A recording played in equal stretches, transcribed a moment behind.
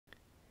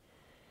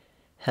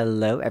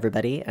Hello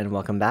everybody and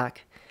welcome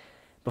back.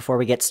 Before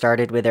we get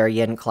started with our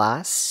yin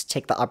class,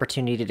 take the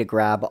opportunity to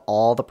grab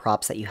all the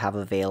props that you have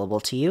available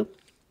to you.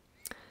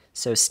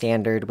 So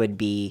standard would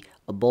be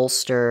a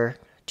bolster,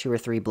 2 or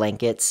 3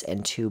 blankets,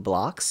 and 2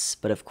 blocks,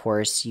 but of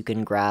course you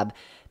can grab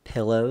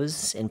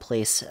pillows in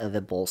place of a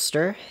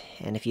bolster,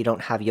 and if you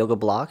don't have yoga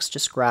blocks,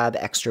 just grab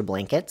extra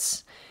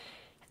blankets.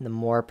 And the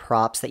more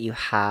props that you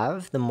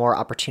have, the more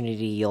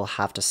opportunity you'll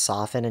have to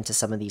soften into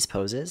some of these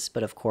poses,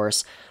 but of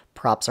course,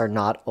 props are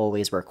not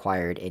always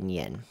required in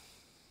yin.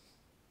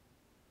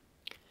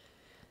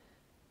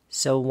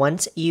 So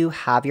once you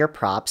have your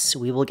props,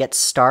 we will get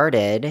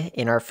started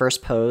in our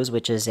first pose,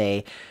 which is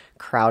a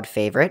crowd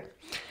favorite.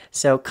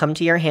 So come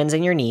to your hands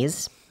and your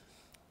knees,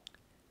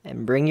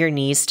 and bring your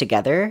knees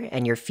together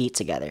and your feet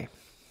together.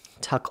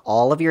 Tuck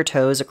all of your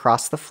toes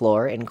across the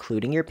floor,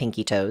 including your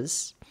pinky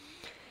toes.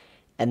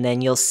 And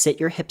then you'll sit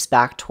your hips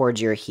back towards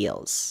your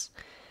heels.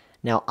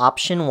 Now,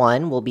 option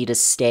 1 will be to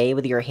stay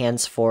with your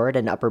hands forward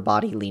and upper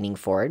body leaning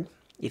forward.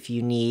 If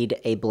you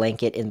need a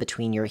blanket in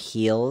between your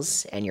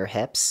heels and your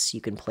hips,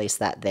 you can place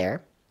that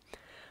there.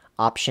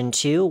 Option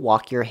 2,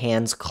 walk your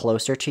hands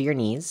closer to your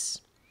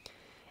knees,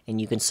 and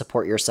you can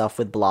support yourself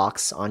with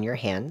blocks on your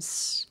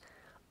hands.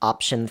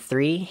 Option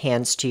 3,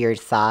 hands to your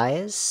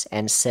thighs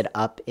and sit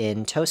up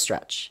in toe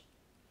stretch.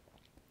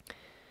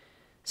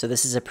 So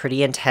this is a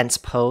pretty intense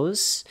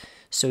pose.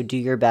 So do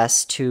your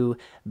best to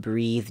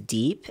breathe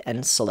deep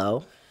and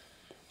slow.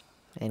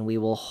 And we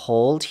will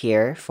hold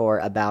here for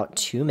about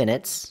 2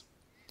 minutes,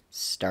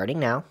 starting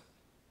now.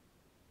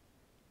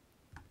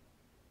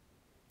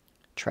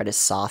 Try to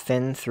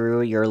soften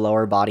through your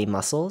lower body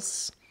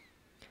muscles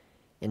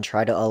and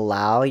try to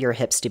allow your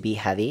hips to be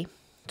heavy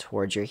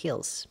towards your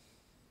heels.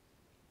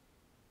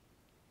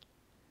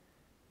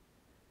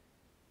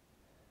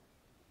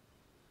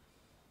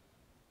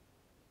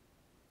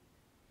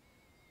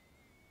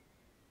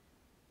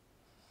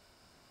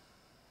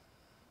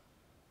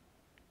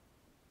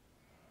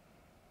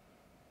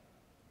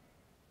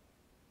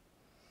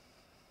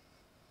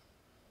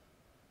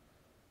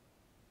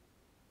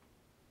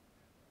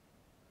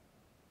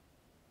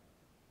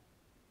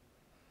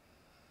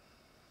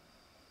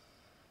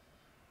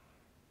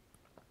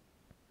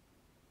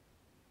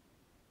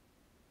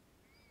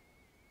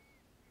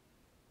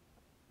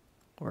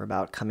 We're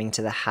about coming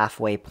to the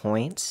halfway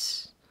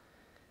point.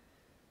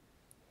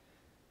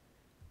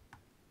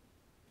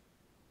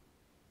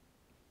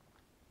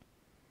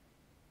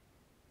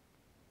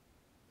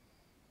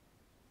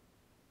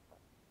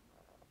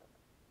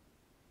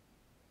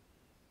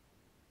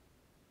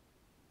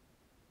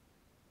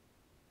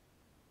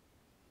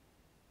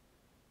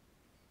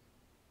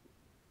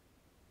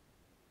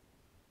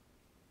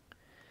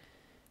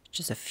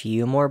 Just a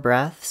few more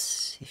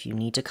breaths. If you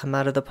need to come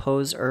out of the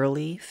pose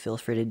early, feel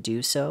free to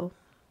do so.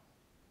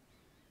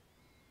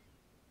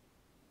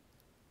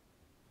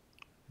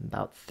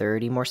 About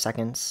 30 more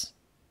seconds.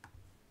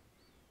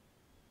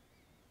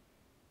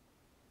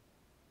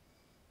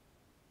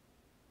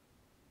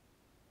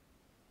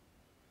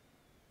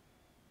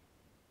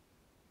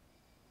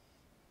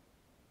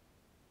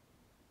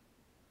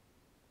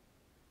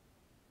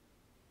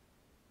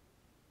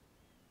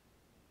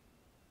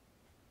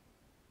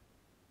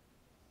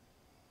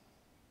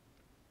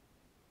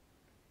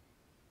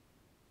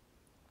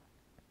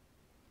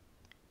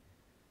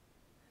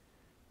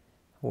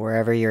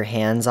 Wherever your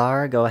hands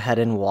are, go ahead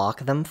and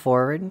walk them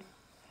forward.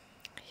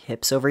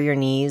 Hips over your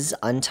knees,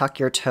 untuck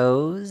your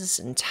toes,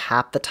 and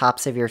tap the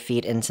tops of your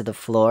feet into the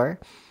floor.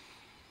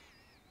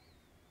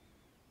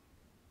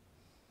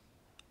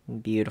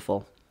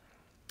 Beautiful.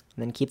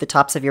 And then keep the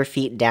tops of your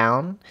feet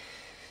down.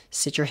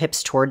 Sit your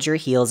hips towards your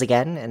heels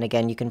again, and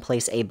again you can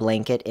place a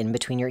blanket in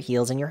between your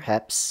heels and your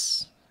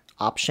hips.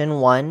 Option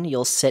 1,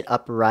 you'll sit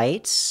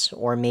upright,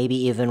 or maybe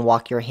even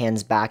walk your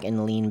hands back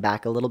and lean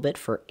back a little bit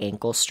for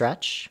ankle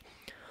stretch.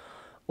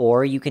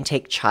 Or you can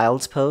take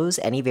child's pose,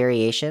 any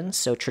variation.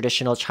 So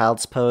traditional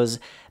child's pose,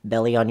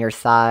 belly on your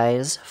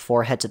thighs,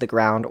 forehead to the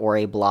ground or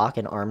a block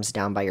and arms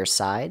down by your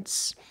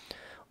sides.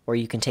 Or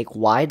you can take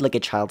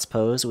wide-legged child's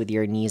pose with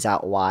your knees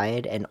out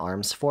wide and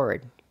arms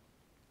forward.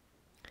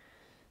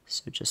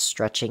 So just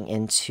stretching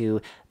into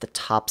the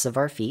tops of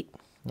our feet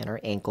and our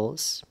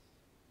ankles.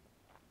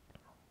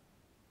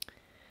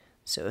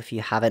 So if you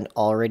haven't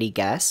already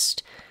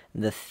guessed,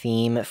 the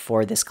theme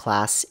for this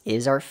class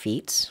is our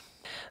feet.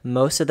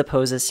 Most of the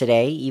poses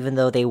today, even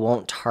though they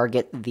won't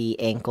target the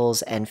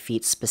ankles and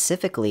feet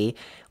specifically,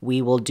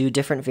 we will do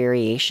different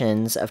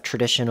variations of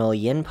traditional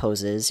yin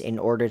poses in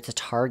order to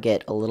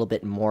target a little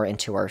bit more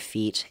into our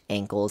feet,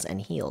 ankles, and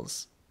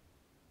heels.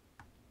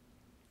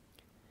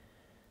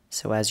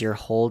 So as you're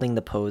holding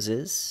the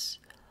poses,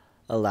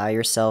 allow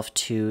yourself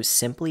to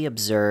simply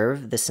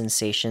observe the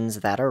sensations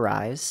that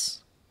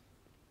arise.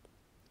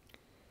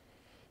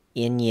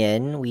 In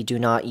yin, we do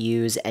not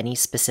use any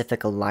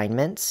specific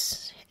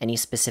alignments, any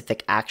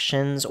specific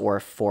actions or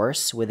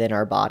force within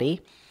our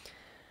body,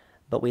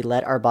 but we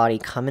let our body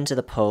come into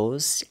the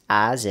pose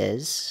as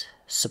is,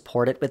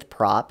 support it with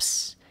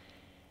props,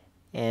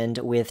 And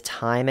with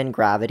time and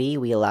gravity,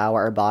 we allow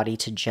our body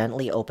to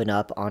gently open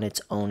up on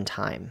its own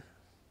time.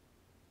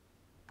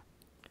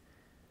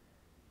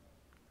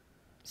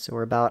 So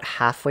we're about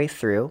halfway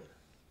through.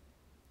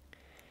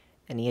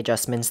 Any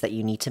adjustments that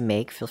you need to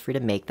make, feel free to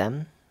make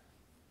them.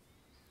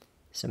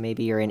 So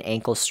maybe you're in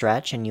ankle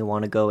stretch and you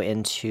want to go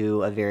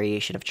into a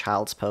variation of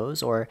child's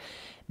pose, or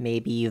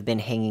maybe you've been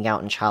hanging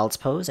out in child's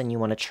pose and you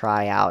want to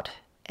try out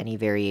any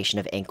variation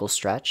of ankle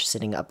stretch,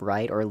 sitting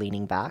upright or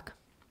leaning back.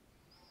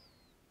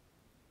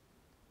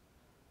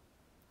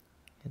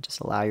 And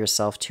just allow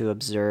yourself to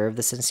observe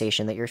the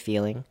sensation that you're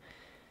feeling.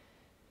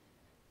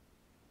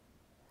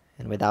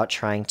 And without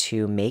trying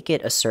to make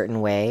it a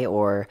certain way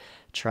or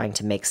trying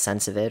to make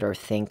sense of it or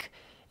think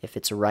if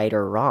it's right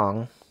or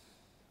wrong,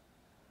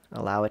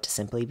 allow it to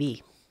simply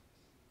be.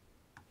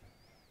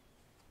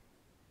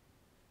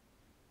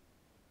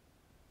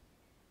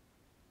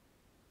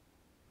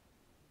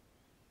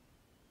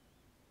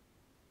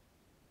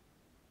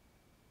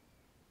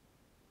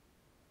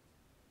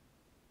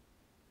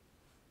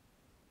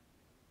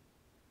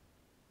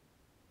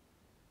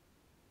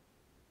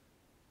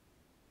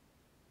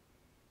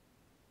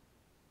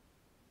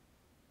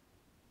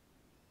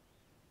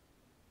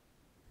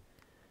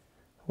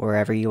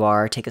 Wherever you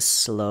are, take a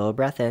slow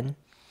breath in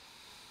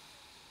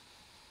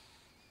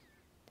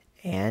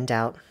and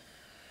out.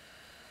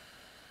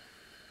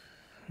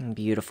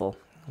 Beautiful.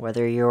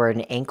 Whether you're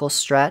in ankle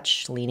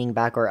stretch, leaning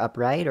back or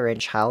upright, or in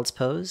child's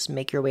pose,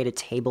 make your way to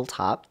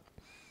tabletop.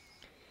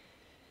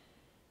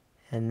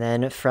 And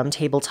then from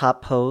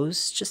tabletop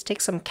pose, just take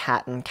some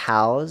cat and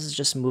cows,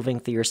 just moving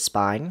through your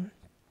spine.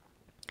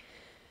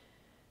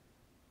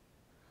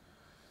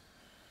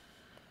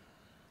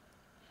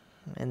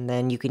 And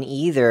then you can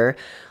either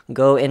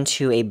go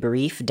into a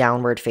brief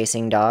downward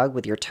facing dog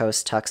with your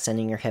toes tucked,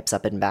 sending your hips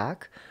up and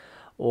back,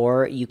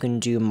 or you can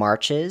do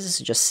marches,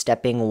 just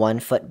stepping one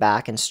foot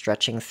back and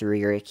stretching through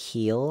your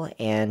heel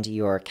and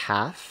your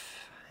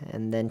calf,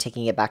 and then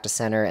taking it back to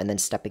center and then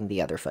stepping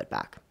the other foot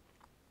back.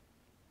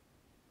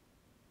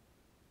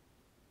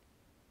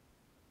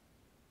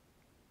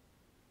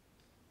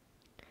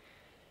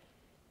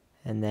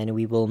 And then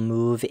we will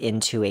move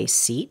into a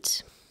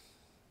seat.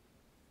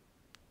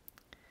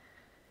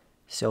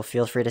 So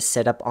feel free to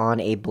sit up on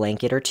a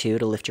blanket or two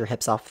to lift your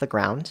hips off the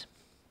ground.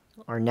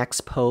 Our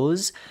next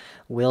pose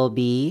will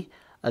be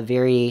a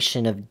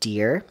variation of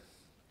deer.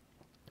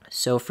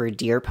 So for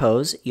deer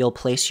pose, you'll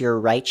place your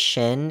right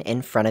shin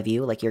in front of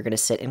you like you're going to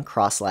sit in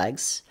cross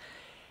legs.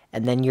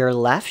 And then your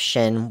left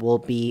shin will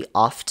be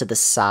off to the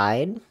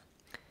side.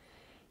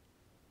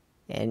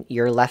 And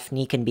your left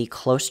knee can be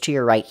close to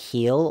your right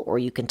heel, or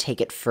you can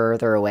take it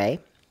further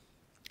away.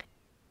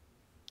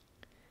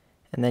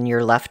 And then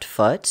your left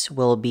foot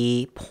will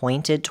be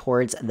pointed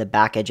towards the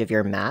back edge of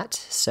your mat,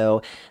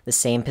 so the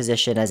same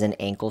position as an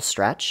ankle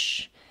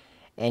stretch.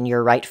 And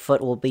your right foot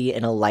will be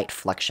in a light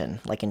flexion,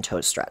 like in toe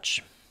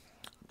stretch.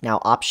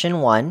 Now, option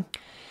 1,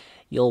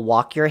 you'll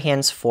walk your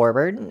hands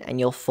forward and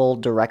you'll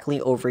fold directly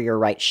over your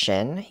right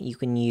shin. You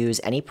can use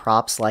any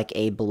props like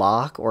a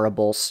block or a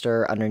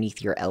bolster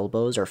underneath your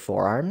elbows or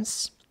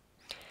forearms.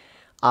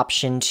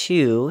 Option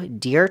 2,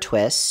 deer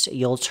twist,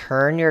 you'll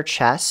turn your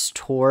chest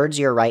towards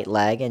your right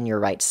leg and your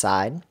right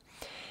side.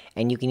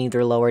 And you can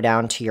either lower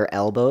down to your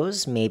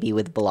elbows, maybe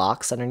with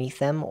blocks underneath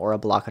them or a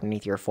block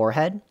underneath your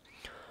forehead.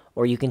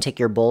 Or you can take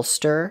your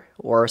bolster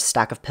or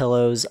stack of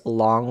pillows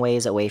long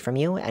ways away from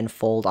you and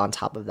fold on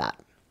top of that.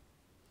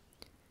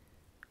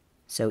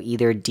 So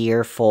either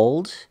deer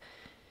fold,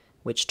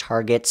 which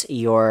targets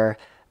your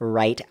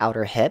right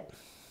outer hip,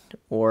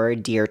 or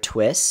deer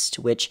twist,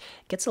 which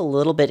gets a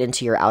little bit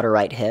into your outer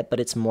right hip, but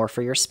it's more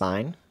for your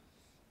spine.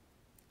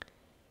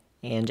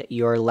 And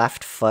your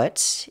left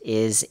foot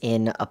is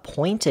in a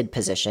pointed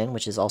position,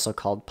 which is also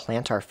called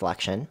plantar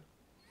flexion.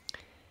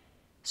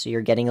 So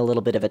you're getting a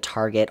little bit of a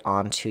target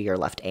onto your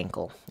left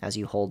ankle as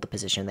you hold the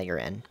position that you're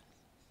in.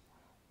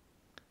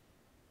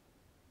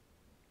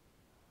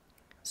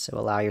 So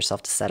allow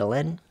yourself to settle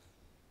in.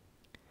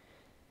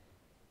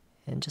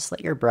 And just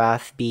let your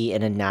breath be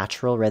in a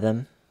natural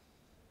rhythm.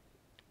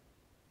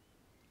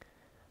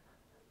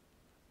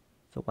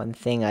 The one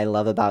thing I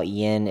love about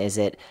yin is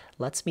it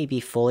lets me be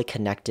fully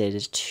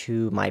connected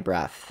to my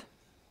breath.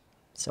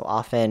 So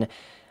often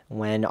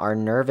when our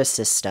nervous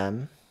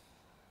system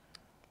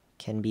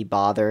can be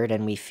bothered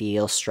and we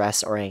feel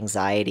stress or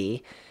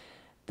anxiety,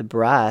 the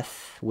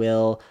breath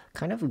will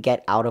kind of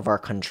get out of our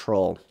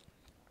control.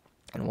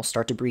 And we'll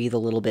start to breathe a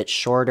little bit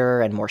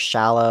shorter and more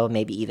shallow,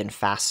 maybe even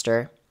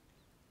faster.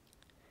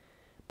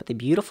 But the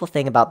beautiful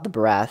thing about the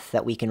breath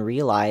that we can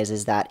realize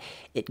is that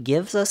it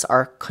gives us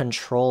our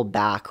control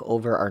back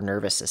over our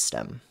nervous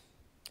system.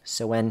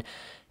 So when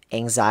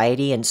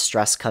anxiety and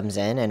stress comes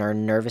in and our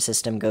nervous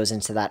system goes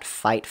into that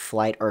fight,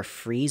 flight, or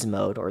freeze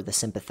mode, or the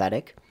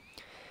sympathetic,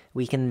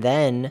 we can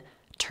then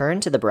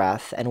turn to the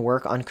breath and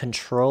work on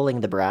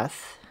controlling the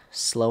breath,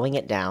 slowing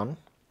it down,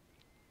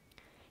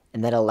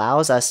 and that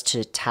allows us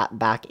to tap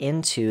back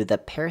into the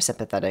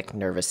parasympathetic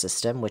nervous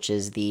system, which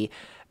is the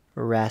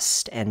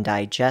rest and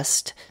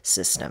digest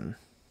system.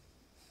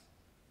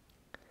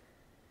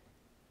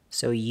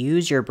 So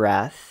use your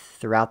breath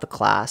throughout the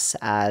class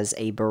as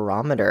a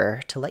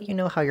barometer to let you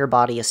know how your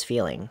body is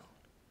feeling.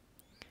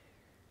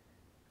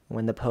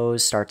 When the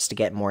pose starts to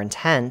get more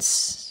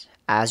intense,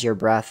 as your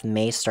breath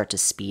may start to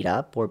speed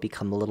up or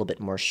become a little bit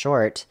more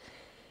short,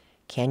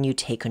 can you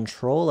take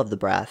control of the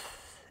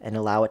breath and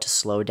allow it to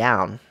slow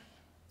down?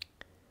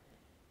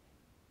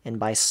 And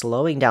by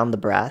slowing down the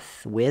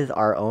breath with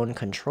our own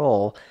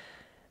control,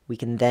 we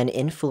can then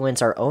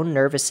influence our own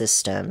nervous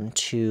system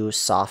to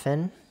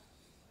soften,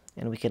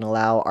 and we can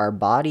allow our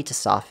body to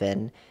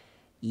soften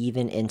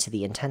even into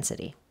the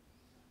intensity.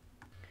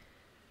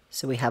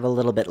 So we have a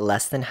little bit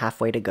less than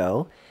halfway to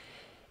go.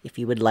 If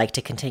you would like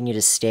to continue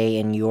to stay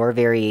in your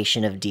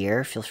variation of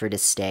deer, feel free to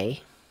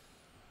stay.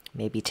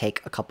 Maybe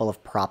take a couple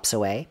of props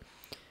away.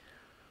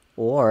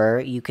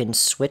 Or you can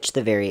switch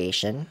the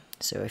variation.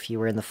 So if you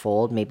were in the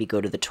fold, maybe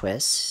go to the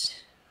twist.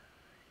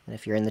 And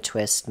if you're in the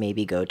twist,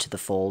 maybe go to the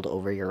fold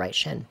over your right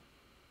shin.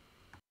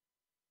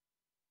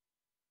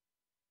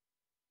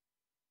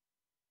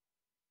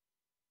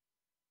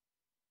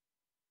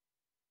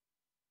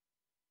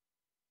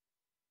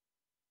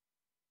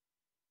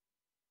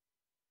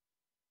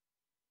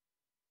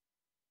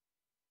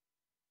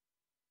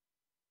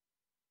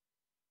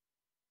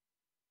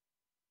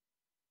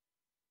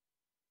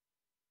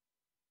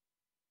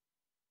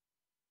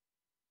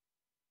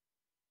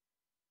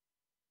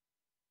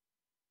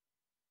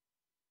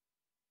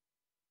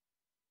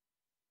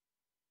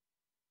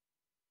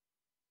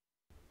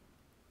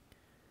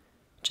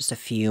 Just a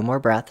few more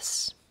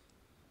breaths.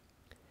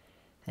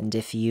 And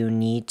if you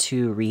need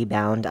to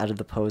rebound out of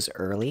the pose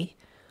early,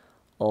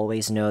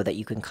 always know that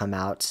you can come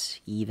out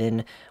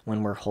even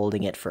when we're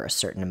holding it for a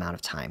certain amount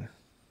of time.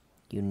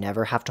 You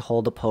never have to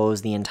hold the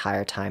pose the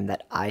entire time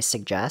that I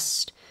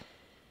suggest.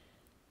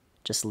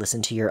 Just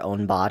listen to your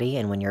own body,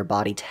 and when your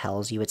body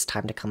tells you it's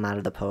time to come out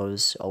of the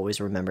pose, always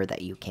remember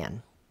that you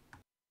can.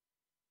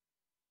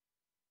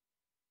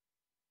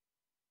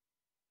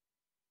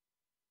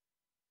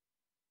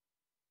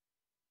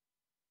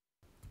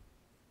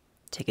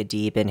 Take a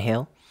deep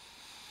inhale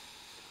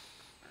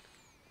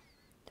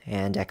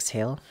and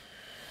exhale.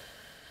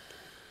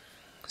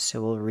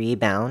 So we'll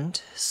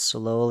rebound,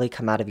 slowly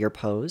come out of your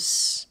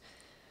pose.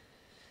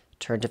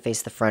 Turn to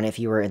face the front if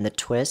you were in the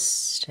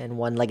twist, and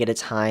one leg at a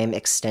time,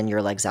 extend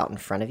your legs out in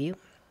front of you.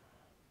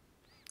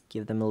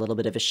 Give them a little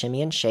bit of a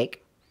shimmy and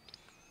shake.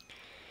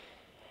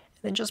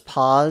 And then just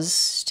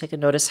pause, take a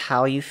notice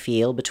how you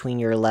feel between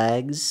your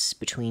legs,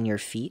 between your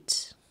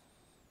feet.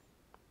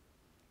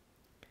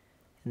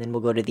 And then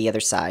we'll go to the other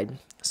side.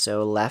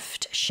 So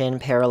left shin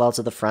parallel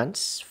to the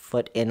front,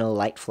 foot in a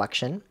light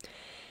flexion.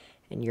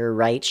 And your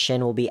right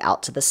shin will be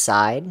out to the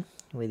side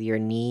with your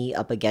knee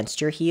up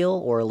against your heel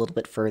or a little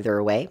bit further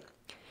away.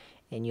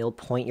 And you'll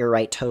point your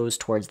right toes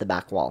towards the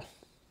back wall.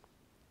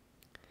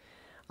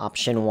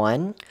 Option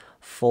 1,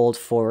 fold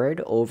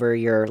forward over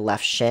your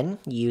left shin.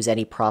 Use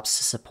any props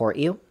to support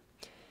you.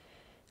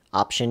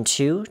 Option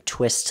 2,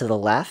 twist to the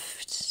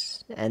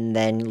left, and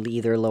then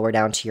either lower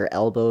down to your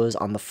elbows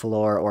on the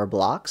floor or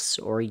blocks,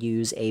 or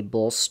use a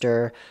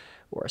bolster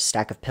or a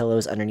stack of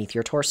pillows underneath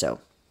your torso.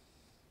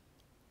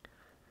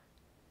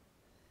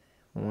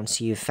 Once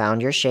you've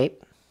found your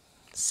shape,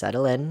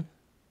 settle in,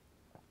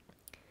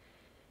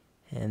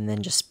 and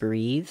then just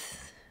breathe.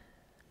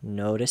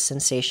 Notice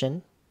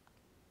sensation.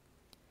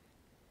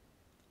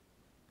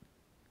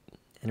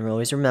 And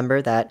always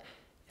remember that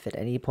if at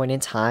any point in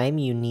time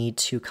you need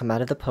to come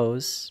out of the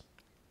pose,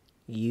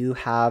 you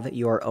have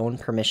your own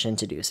permission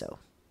to do so.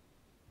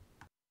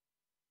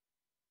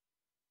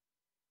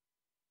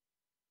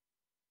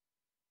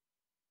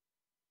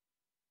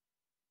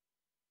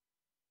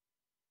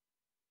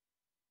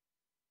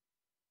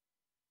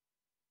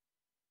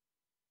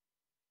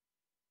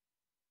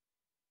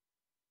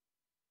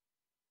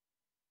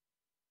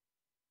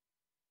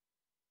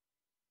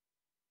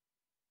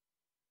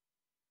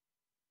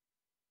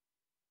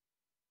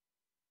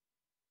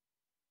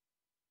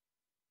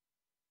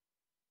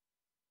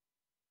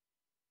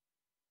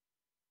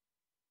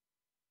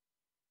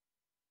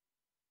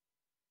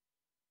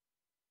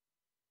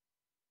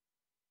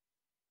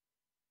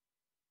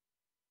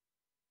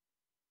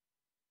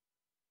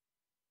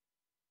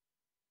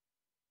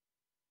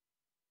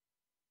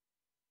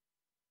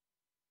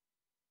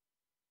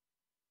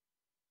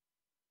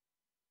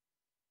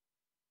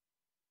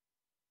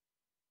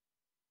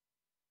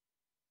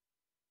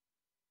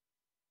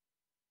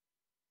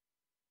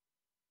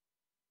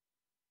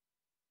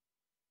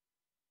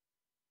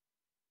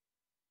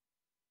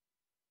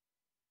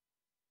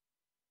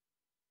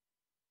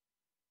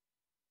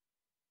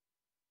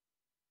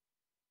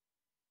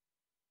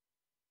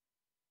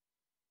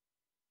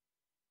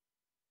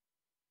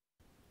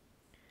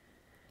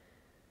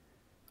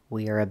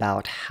 We are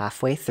about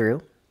halfway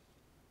through.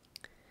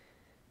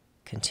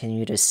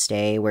 Continue to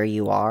stay where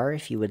you are.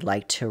 If you would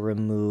like to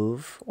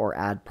remove or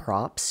add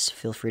props,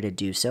 feel free to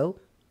do so.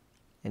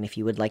 And if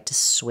you would like to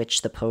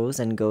switch the pose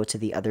and go to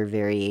the other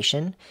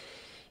variation,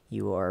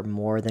 you are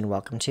more than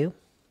welcome to.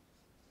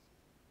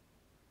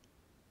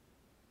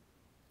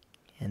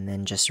 And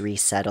then just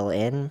resettle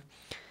in.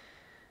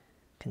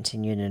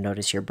 Continue to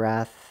notice your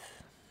breath.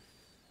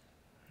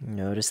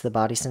 Notice the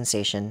body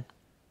sensation.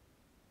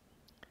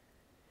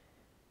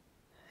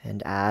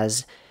 And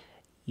as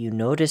you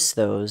notice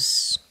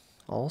those,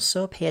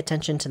 also pay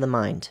attention to the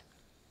mind.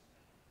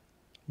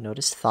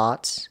 Notice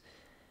thoughts.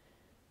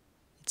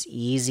 It's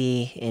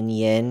easy in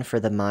yin for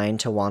the mind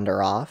to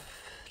wander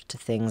off to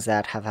things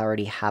that have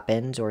already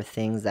happened or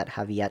things that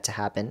have yet to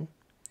happen.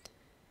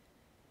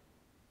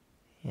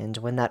 And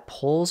when that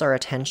pulls our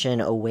attention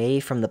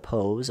away from the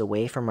pose,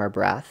 away from our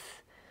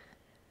breath,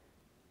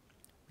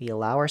 we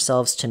allow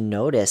ourselves to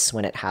notice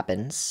when it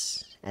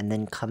happens and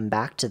then come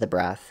back to the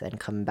breath and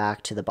come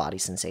back to the body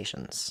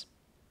sensations.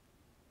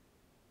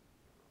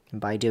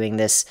 And by doing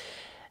this,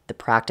 the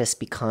practice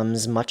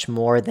becomes much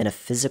more than a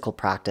physical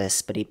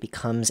practice, but it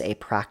becomes a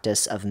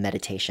practice of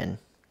meditation,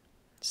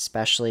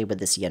 especially with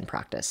this yin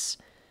practice.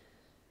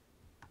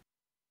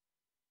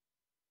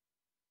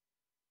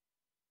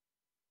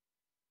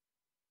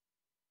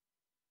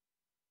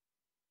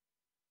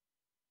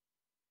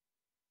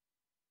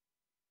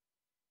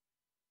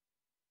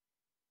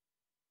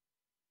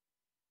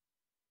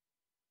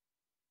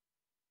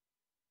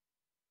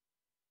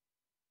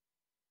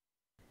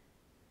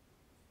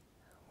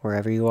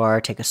 Wherever you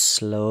are, take a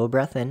slow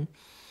breath in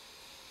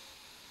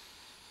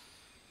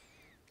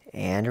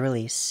and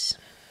release.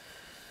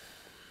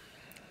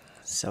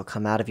 So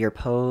come out of your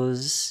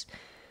pose,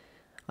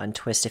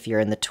 untwist if you're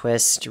in the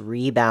twist,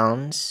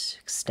 rebound,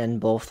 extend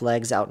both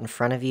legs out in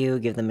front of you,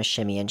 give them a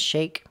shimmy and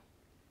shake.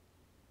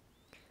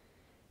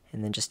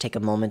 And then just take a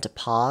moment to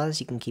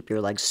pause. You can keep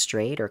your legs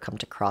straight or come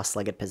to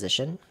cross-legged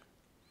position.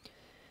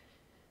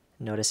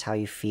 Notice how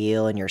you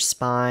feel in your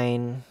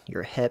spine,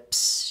 your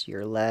hips,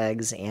 your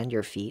legs, and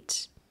your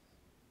feet.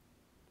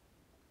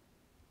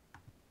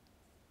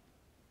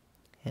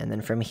 And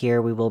then from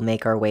here, we will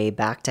make our way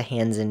back to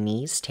hands and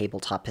knees,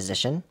 tabletop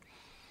position.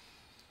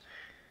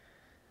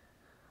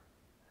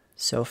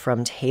 So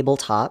from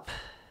tabletop,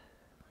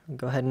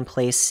 go ahead and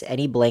place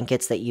any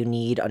blankets that you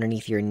need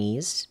underneath your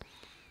knees.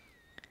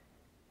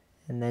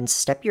 And then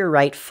step your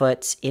right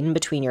foot in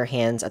between your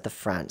hands at the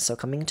front. So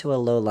coming to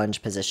a low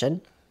lunge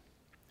position.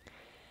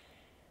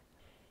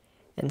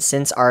 And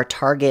since our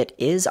target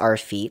is our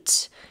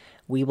feet,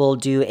 we will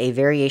do a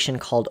variation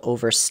called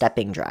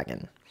overstepping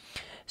dragon.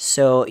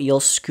 So you'll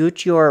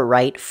scoot your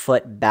right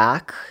foot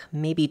back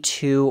maybe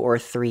 2 or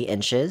 3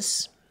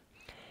 inches,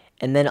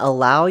 and then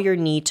allow your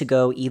knee to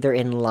go either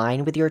in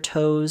line with your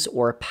toes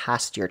or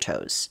past your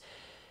toes,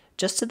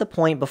 just to the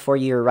point before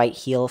your right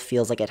heel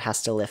feels like it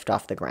has to lift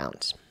off the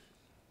ground.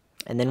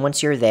 And then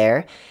once you're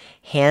there,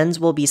 hands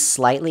will be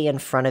slightly in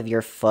front of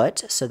your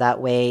foot, so that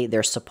way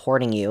they're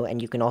supporting you,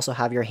 and you can also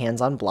have your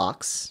hands on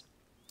blocks.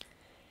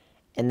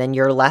 And then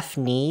your left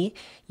knee,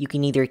 you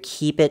can either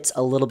keep it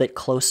a little bit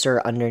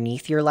closer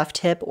underneath your left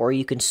hip, or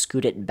you can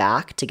scoot it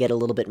back to get a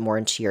little bit more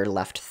into your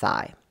left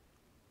thigh.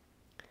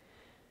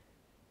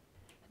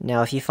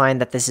 Now, if you find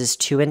that this is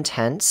too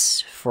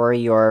intense for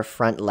your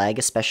front leg,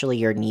 especially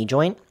your knee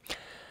joint,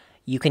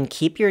 you can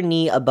keep your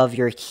knee above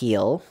your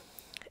heel,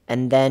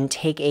 and then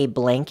take a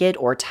blanket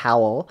or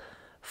towel,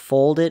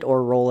 fold it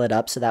or roll it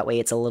up so that way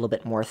it's a little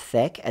bit more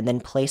thick, and then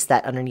place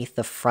that underneath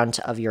the front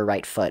of your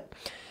right foot.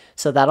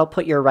 So that'll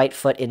put your right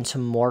foot into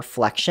more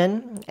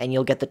flexion, and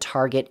you'll get the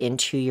target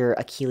into your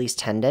Achilles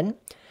tendon,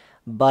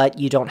 but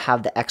you don't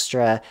have the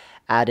extra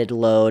added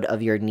load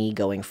of your knee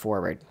going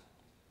forward.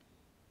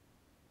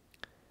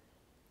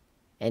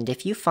 And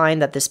if you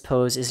find that this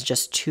pose is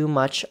just too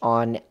much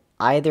on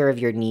either of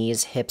your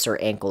knees, hips,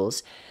 or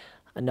ankles,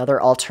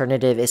 another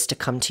alternative is to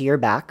come to your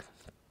back.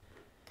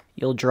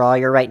 You'll draw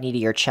your right knee to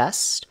your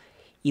chest,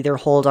 either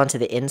hold onto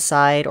the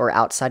inside or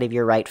outside of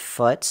your right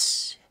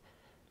foot,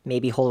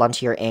 maybe hold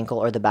onto your ankle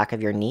or the back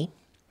of your knee.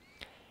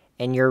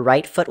 And your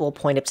right foot will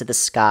point up to the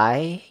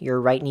sky, your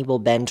right knee will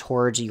bend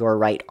towards your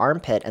right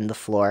armpit and the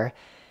floor,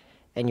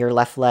 and your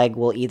left leg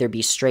will either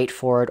be straight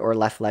forward or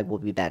left leg will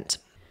be bent.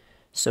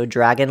 So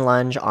dragon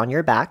lunge on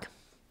your back.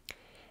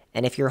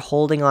 And if you're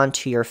holding on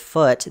to your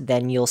foot,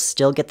 then you'll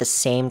still get the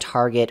same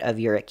target of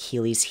your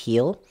Achilles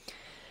heel,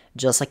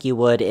 just like you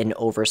would in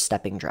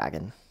overstepping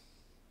dragon.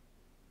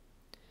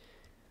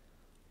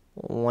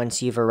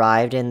 Once you've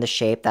arrived in the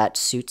shape that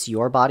suits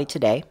your body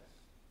today,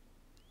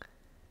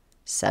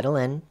 settle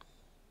in,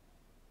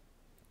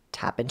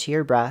 tap into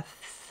your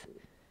breath,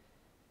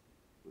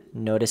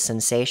 notice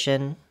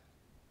sensation,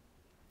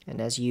 and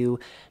as you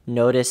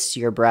notice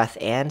your breath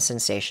and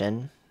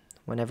sensation,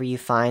 whenever you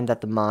find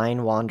that the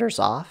mind wanders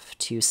off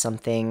to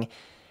something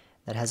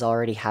that has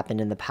already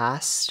happened in the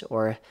past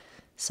or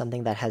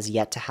something that has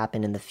yet to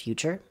happen in the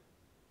future,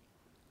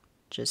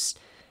 just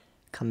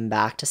come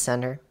back to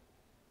center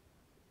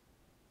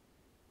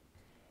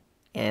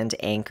and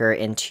anchor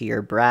into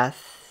your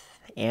breath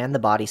and the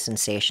body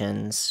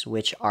sensations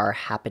which are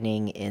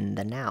happening in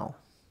the now.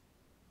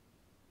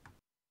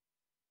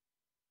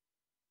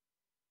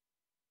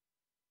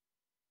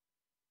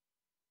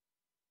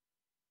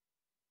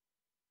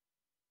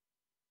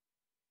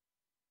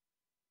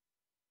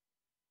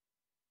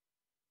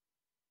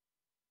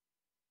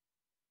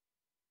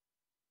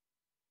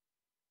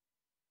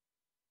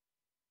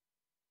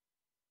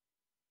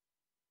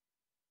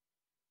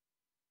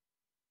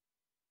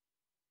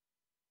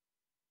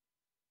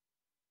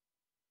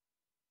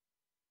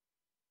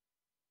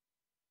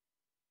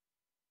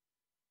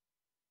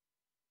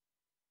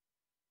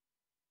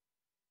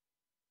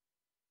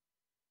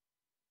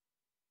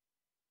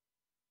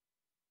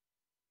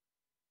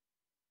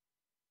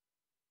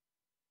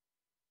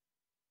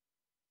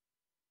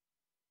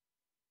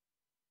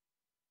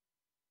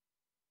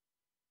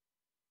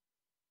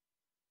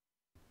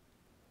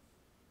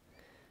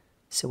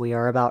 So we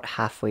are about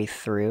halfway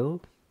through.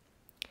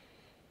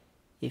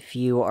 If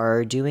you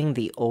are doing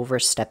the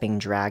overstepping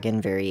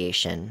dragon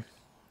variation,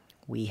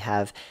 we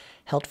have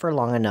held for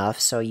long enough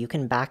so you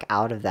can back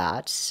out of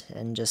that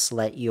and just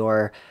let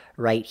your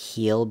right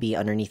heel be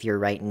underneath your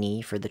right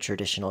knee for the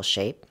traditional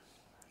shape.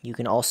 You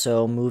can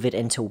also move it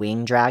into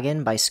wing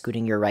dragon by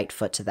scooting your right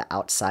foot to the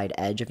outside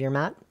edge of your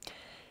mat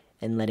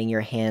and letting your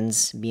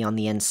hands be on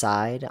the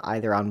inside,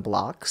 either on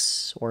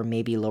blocks or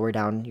maybe lower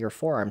down your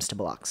forearms to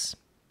blocks.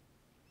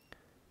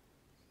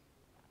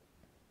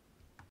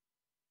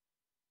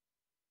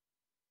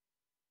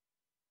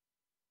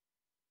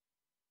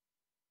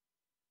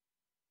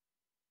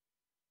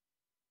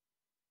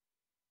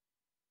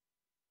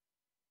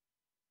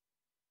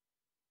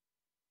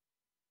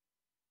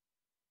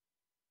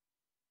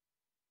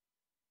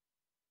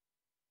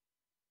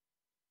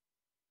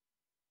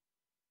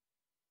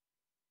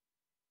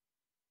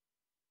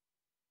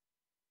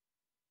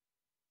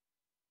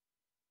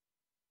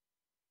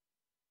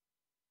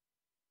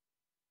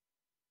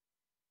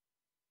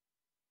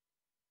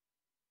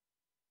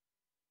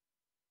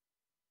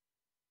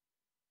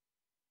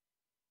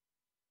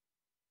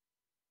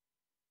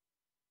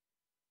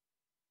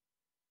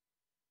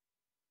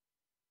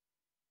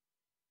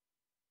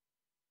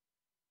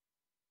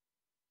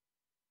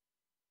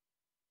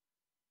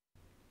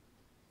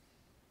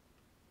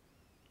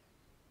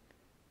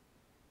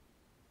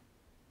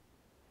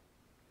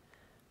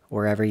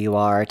 Wherever you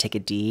are, take a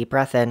deep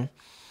breath in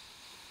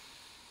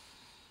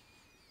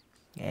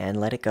and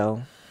let it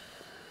go.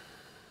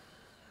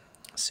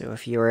 So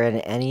if you're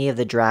in any of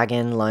the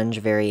dragon lunge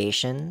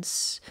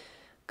variations,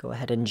 go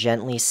ahead and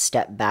gently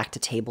step back to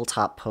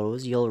tabletop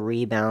pose. You'll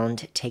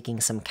rebound taking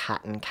some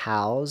cat and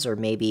cows, or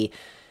maybe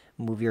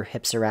move your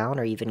hips around,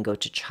 or even go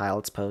to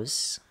child's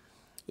pose.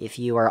 If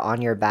you are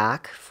on your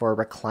back for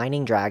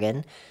reclining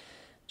dragon,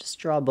 just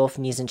draw both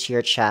knees into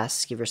your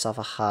chest, give yourself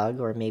a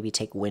hug, or maybe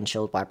take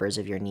windshield wipers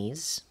of your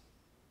knees.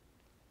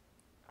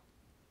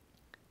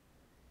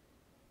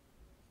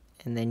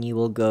 And then you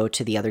will go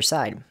to the other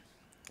side.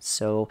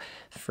 So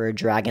for a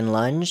dragon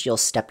lunge, you'll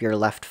step your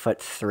left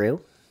foot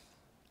through.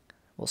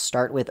 We'll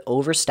start with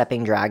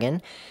overstepping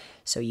dragon.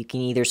 So you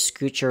can either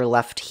scoot your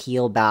left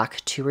heel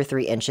back 2 or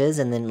 3 inches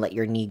and then let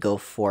your knee go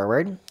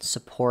forward.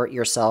 Support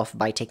yourself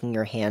by taking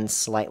your hands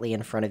slightly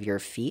in front of your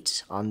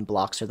feet on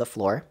blocks or the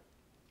floor.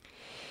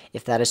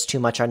 If that is too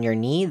much on your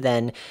knee,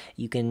 then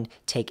you can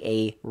take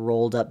a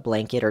rolled up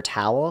blanket or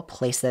towel,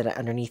 place that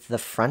underneath the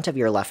front of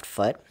your left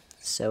foot,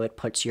 so it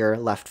puts your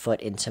left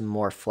foot into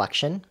more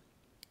flexion,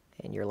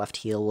 and your left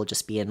heel will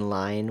just be in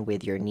line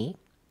with your knee.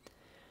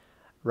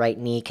 Right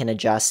knee can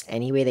adjust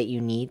any way that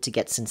you need to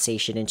get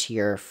sensation into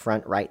your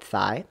front right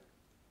thigh.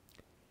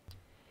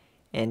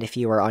 And if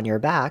you are on your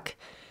back,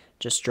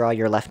 just draw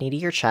your left knee to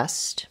your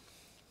chest,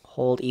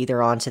 hold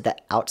either onto the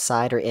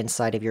outside or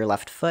inside of your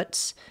left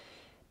foot.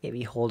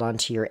 Maybe hold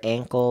onto your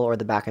ankle or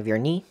the back of your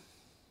knee.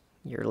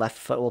 Your left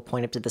foot will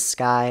point up to the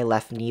sky,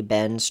 left knee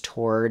bends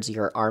towards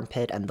your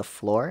armpit and the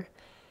floor,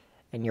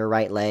 and your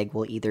right leg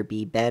will either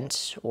be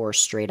bent or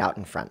straight out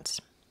in front.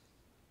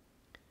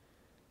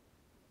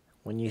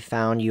 When you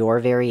found your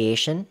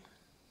variation,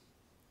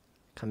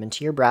 come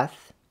into your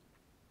breath.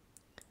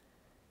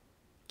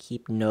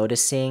 Keep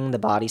noticing the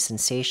body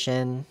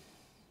sensation,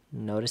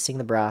 noticing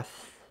the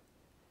breath.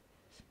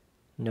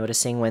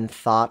 Noticing when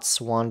thoughts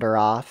wander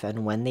off,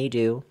 and when they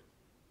do,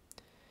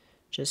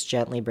 just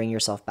gently bring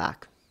yourself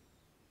back.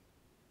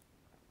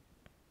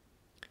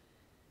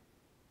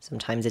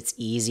 Sometimes it's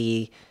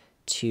easy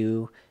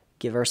to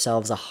give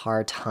ourselves a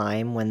hard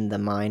time when the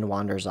mind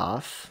wanders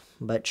off,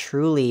 but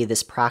truly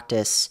this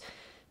practice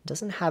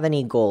doesn't have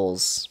any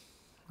goals,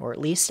 or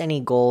at least any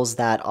goals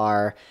that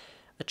are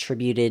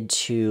attributed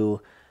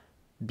to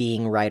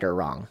being right or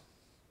wrong.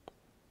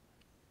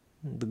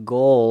 The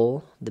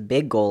goal, the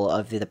big goal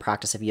of the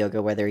practice of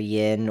yoga, whether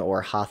yin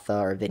or hatha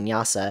or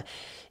vinyasa,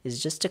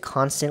 is just to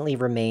constantly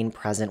remain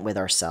present with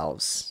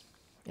ourselves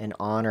and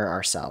honor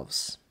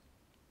ourselves.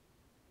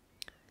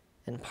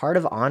 And part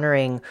of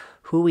honoring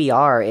who we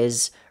are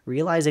is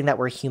realizing that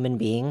we're human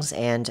beings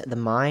and the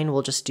mind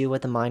will just do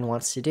what the mind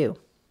wants to do.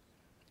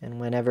 And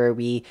whenever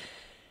we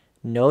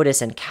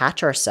notice and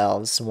catch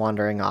ourselves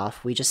wandering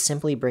off, we just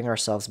simply bring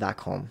ourselves back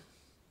home.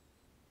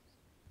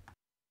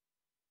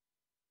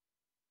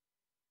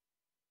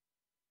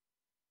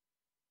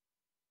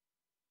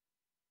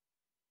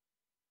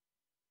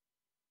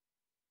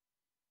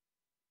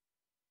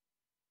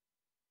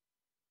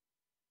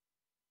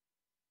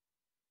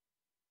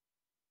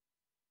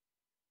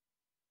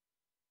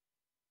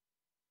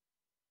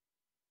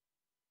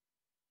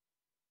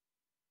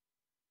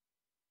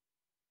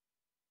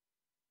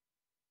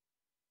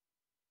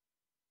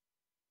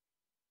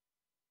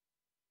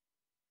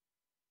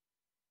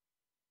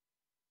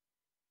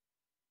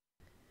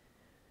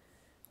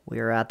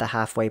 We're at the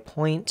halfway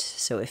point,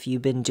 so if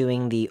you've been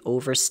doing the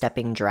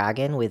overstepping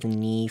dragon with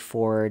knee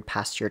forward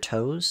past your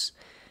toes,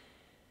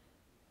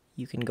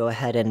 you can go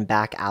ahead and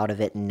back out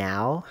of it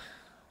now,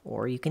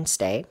 or you can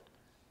stay.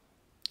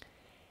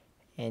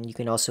 And you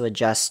can also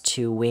adjust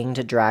to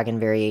winged dragon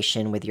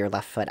variation with your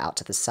left foot out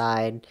to the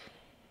side,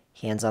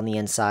 hands on the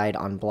inside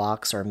on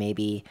blocks, or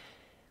maybe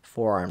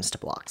forearms to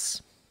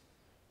blocks.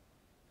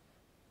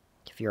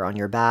 If you're on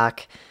your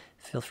back,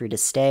 feel free to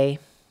stay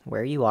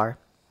where you are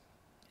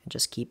and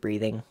just keep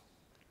breathing.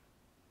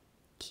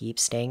 Keep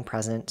staying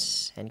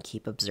present and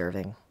keep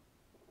observing.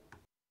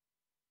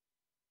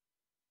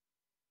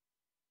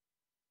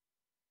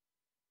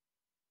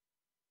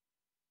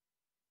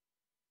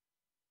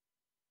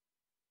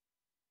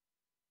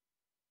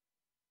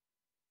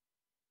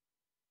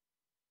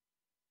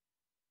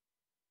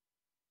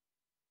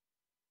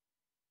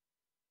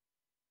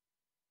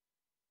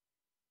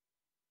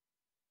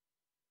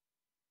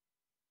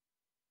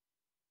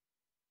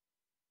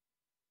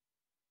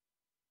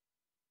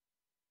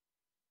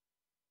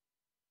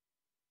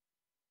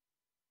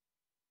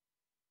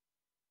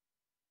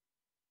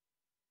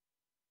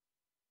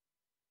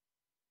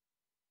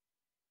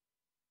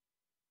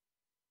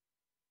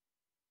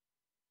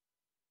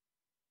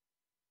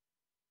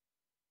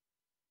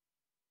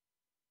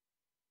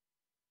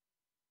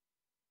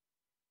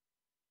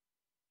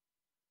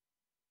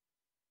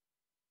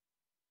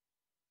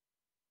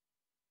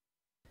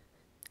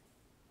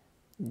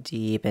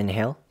 Deep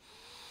inhale.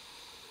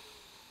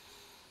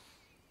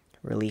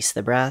 Release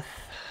the breath.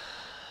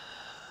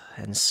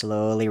 And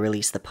slowly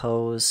release the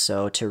pose.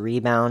 So to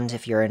rebound,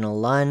 if you're in a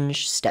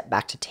lunge, step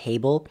back to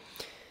table.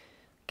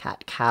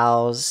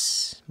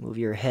 Cat-cows, move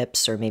your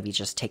hips, or maybe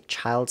just take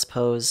child's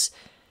pose.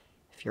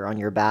 If you're on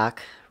your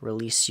back,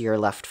 release your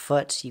left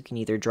foot. You can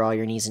either draw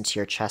your knees into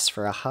your chest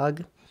for a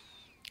hug,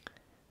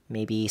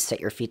 maybe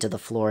set your feet to the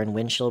floor in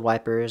windshield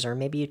wipers, or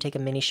maybe you take a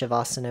mini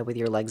shavasana with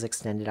your legs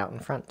extended out in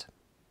front.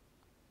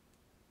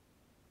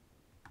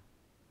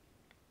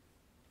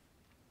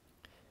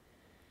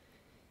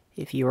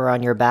 If you are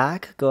on your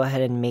back, go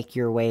ahead and make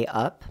your way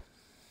up.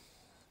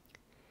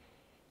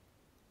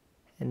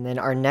 And then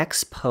our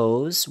next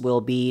pose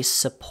will be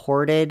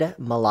supported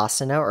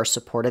malasana or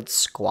supported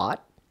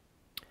squat.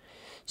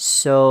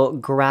 So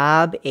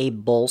grab a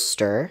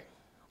bolster,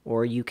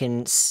 or you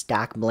can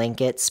stack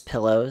blankets,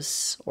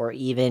 pillows, or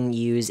even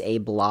use a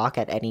block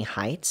at any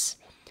height.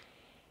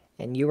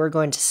 And you are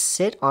going to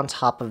sit on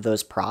top of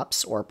those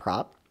props or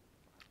prop.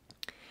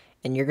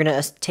 And you're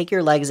going to take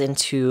your legs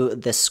into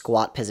the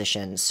squat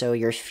position. So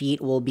your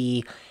feet will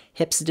be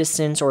hips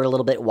distance or a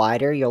little bit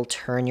wider. You'll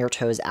turn your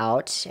toes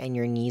out and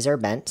your knees are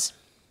bent.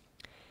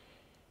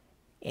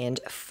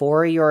 And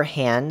for your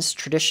hands,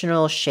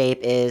 traditional shape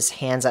is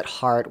hands at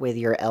heart with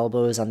your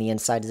elbows on the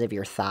insides of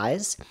your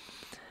thighs.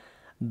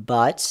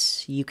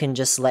 But you can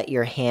just let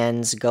your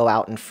hands go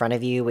out in front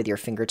of you with your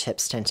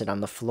fingertips tented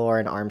on the floor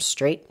and arms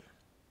straight.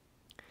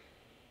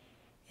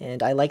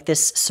 And I like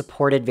this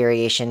supported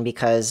variation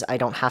because I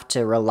don't have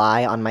to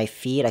rely on my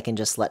feet. I can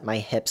just let my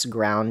hips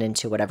ground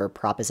into whatever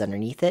prop is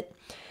underneath it.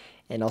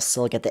 And I'll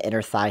still get the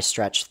inner thigh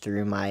stretch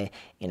through my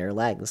inner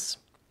legs.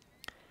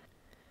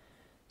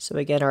 So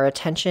again, our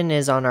attention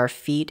is on our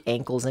feet,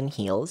 ankles, and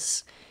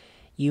heels.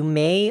 You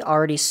may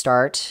already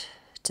start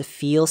to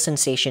feel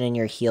sensation in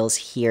your heels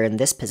here in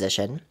this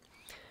position.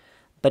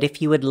 But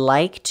if you would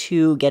like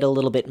to get a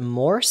little bit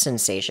more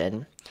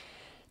sensation,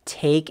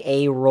 take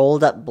a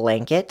rolled up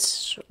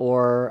blanket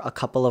or a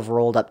couple of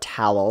rolled up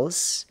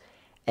towels,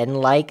 and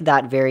like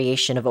that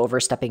variation of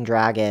overstepping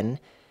dragon,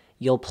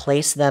 you'll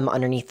place them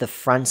underneath the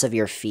fronts of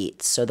your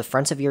feet. So the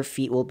fronts of your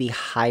feet will be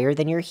higher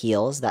than your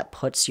heels. That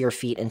puts your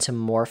feet into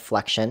more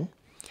flexion.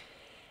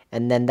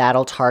 And then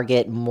that'll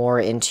target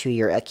more into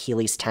your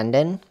Achilles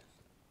tendon.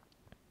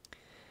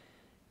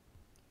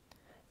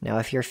 Now,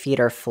 if your feet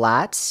are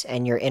flat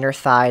and your inner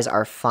thighs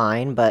are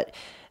fine, but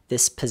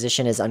this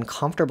position is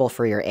uncomfortable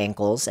for your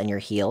ankles and your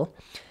heel,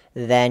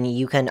 then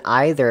you can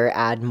either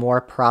add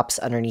more props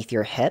underneath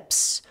your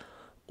hips,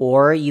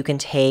 or you can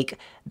take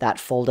that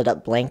folded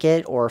up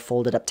blanket or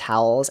folded up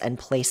towels and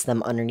place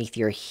them underneath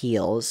your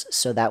heels,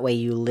 so that way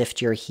you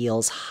lift your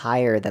heels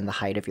higher than the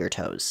height of your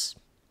toes.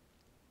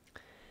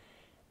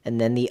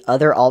 And then the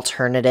other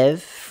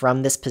alternative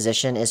from this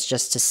position is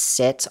just to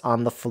sit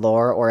on the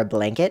floor or a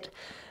blanket.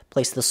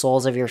 Place the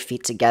soles of your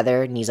feet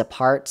together, knees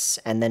apart,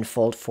 and then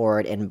fold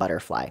forward in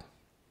butterfly.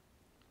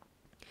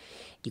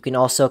 You can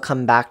also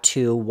come back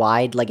to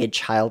wide-legged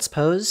child's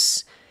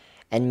pose,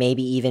 and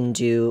maybe even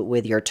do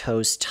with your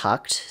toes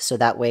tucked, so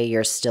that way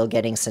you're still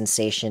getting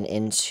sensation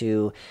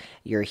into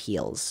your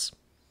heels.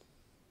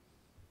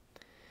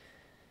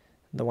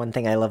 The one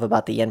thing I love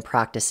about the yin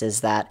practice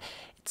is that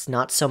it's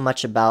not so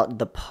much about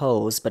the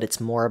pose, but it's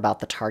more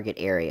about the target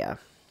area.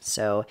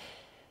 So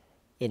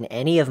in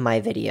any of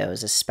my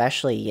videos,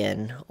 especially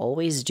yin,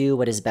 always do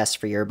what is best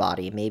for your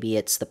body. Maybe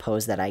it's the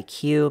pose that I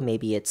cue,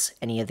 maybe it's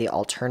any of the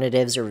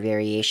alternatives or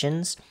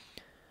variations,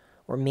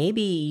 or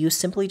maybe you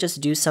simply just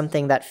do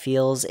something that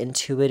feels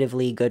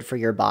intuitively good for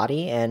your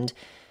body and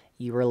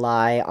you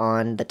rely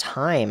on the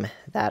time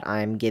that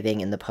I'm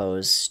giving in the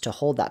pose to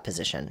hold that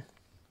position.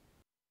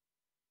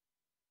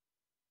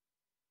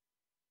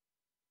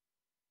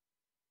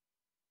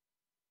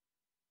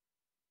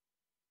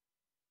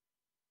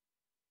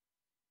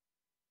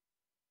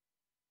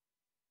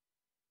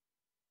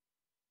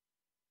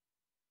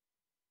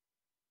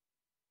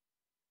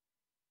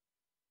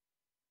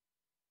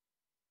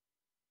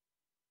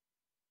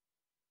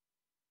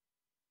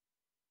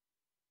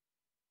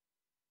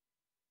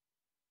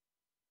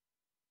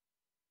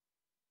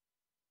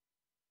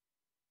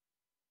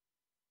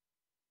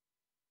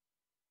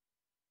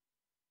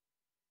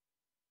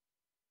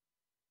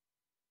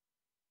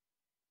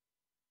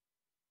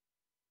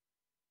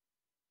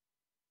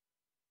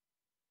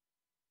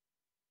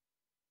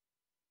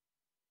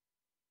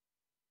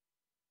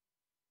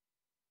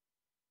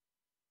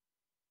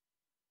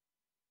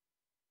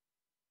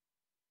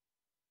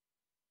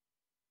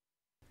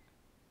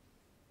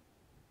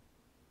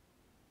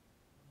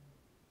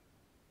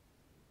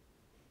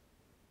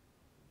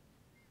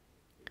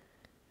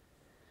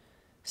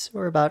 So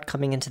we're about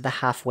coming into the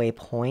halfway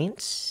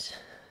point.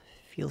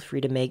 Feel free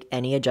to make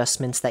any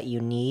adjustments that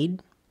you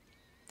need.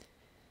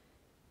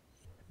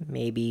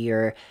 Maybe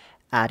you're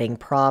adding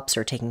props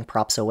or taking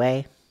props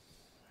away,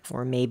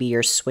 or maybe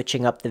you're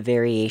switching up the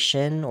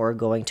variation or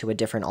going to a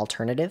different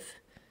alternative.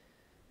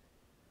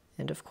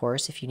 And of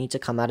course, if you need to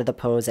come out of the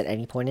pose at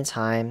any point in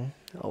time,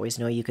 always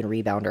know you can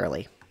rebound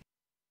early.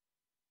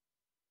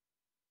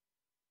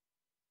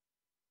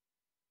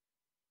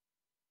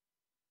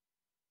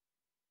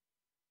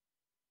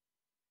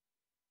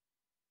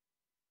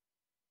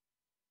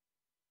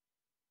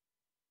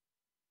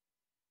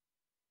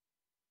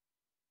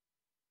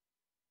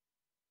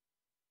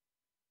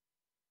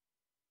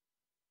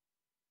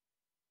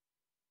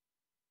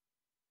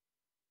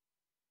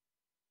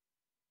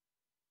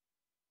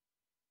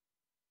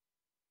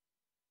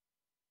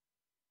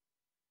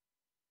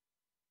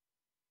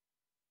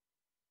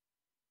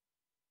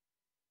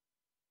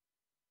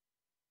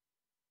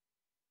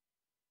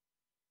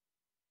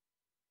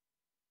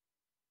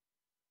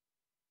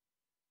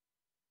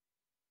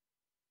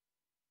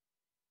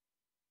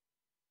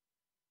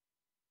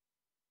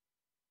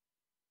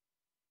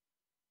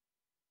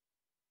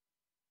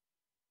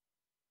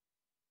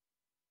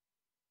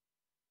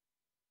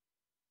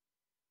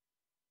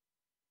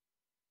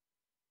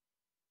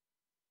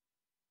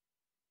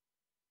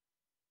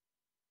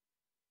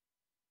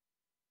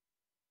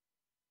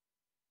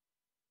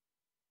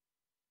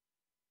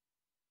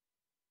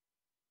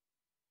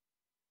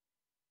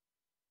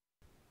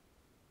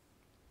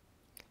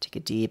 Take a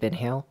deep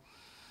inhale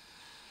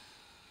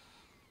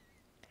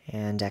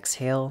and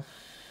exhale.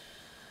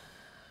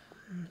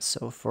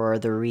 So for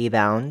the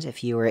rebound,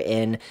 if you were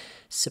in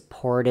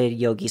supported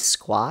yogi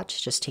squat,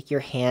 just take your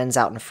hands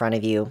out in front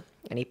of you.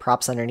 Any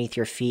props underneath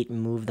your feet,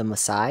 move them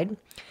aside.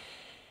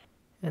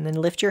 And then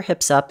lift your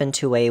hips up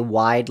into a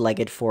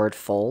wide-legged forward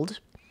fold.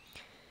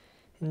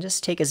 And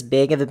just take as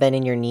big of a bend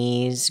in your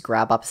knees,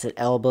 grab opposite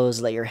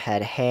elbows, let your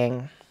head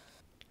hang.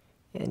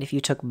 And if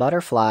you took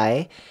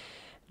butterfly,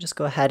 just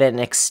go ahead and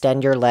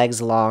extend your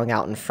legs long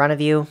out in front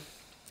of you.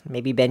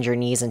 Maybe bend your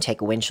knees and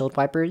take windshield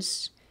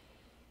wipers.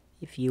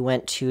 If you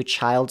went to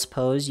child's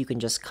pose, you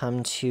can just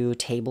come to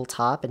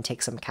tabletop and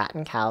take some cat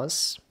and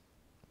cows.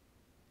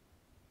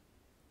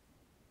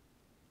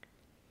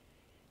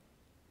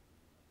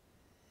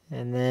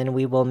 And then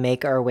we will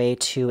make our way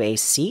to a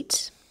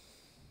seat.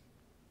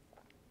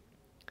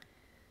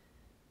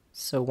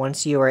 So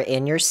once you are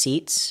in your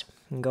seat,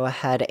 go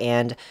ahead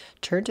and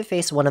turn to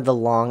face one of the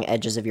long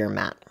edges of your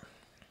mat.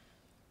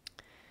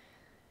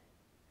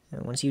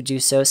 And once you do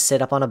so,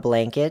 sit up on a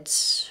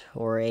blanket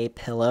or a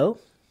pillow.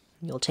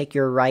 You'll take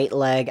your right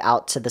leg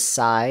out to the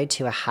side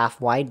to a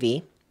half wide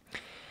V.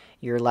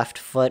 Your left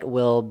foot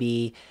will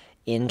be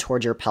in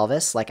towards your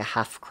pelvis like a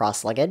half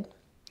cross-legged.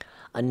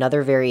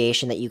 Another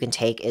variation that you can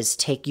take is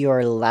take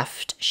your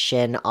left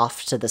shin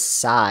off to the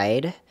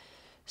side.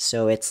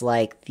 So it's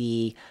like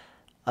the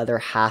other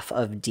half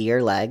of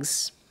deer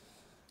legs.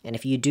 And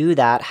if you do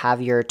that,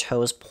 have your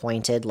toes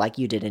pointed like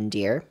you did in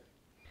deer.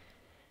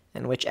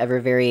 And whichever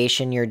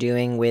variation you're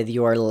doing with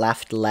your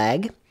left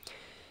leg,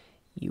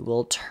 you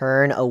will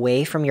turn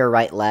away from your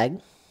right leg.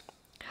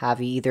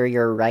 Have either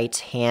your right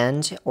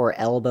hand or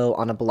elbow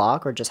on a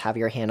block or just have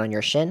your hand on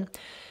your shin.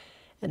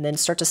 And then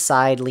start to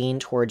side lean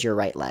towards your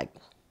right leg.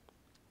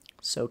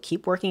 So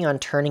keep working on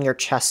turning your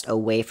chest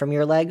away from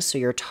your legs so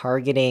you're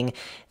targeting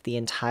the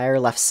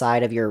entire left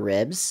side of your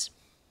ribs.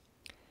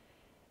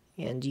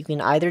 And you can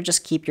either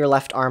just keep your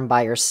left arm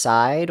by your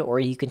side or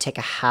you can take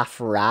a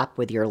half wrap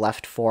with your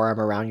left forearm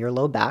around your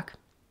low back.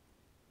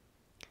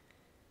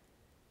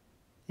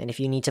 And if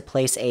you need to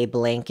place a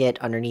blanket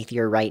underneath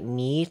your right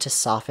knee to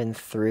soften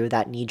through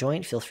that knee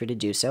joint, feel free to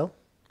do so.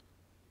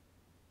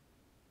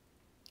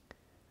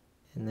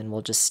 And then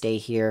we'll just stay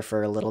here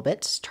for a little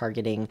bit,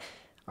 targeting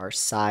our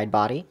side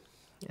body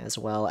as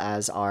well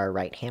as our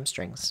right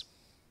hamstrings.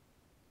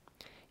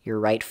 Your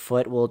right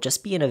foot will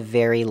just be in a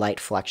very light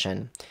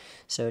flexion.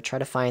 So try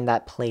to find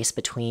that place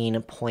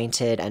between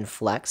pointed and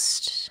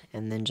flexed,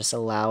 and then just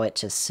allow it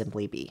to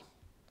simply be.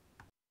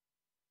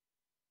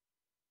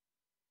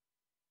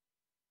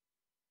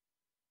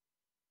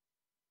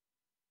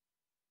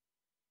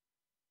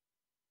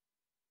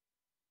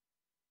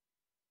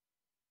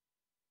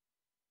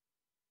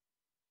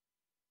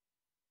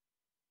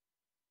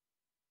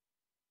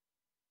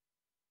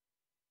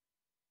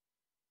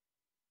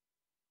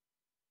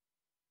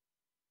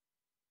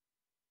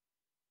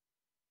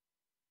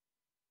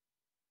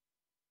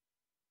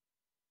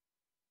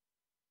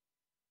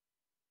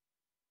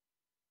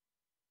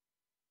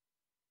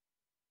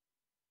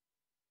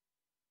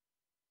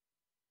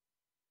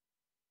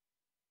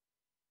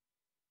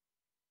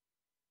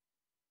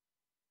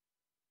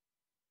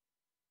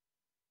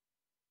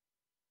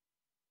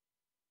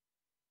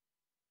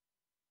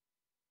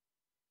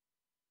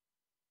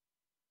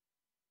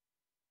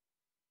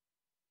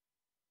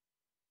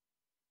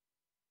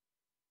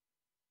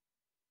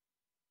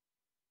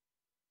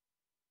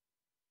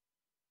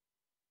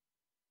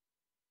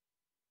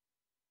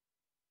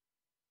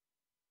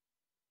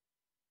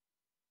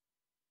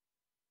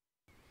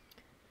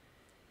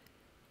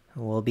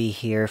 We'll be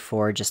here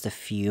for just a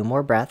few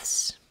more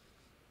breaths.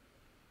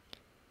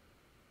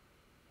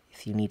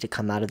 If you need to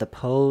come out of the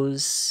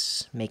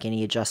pose, make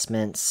any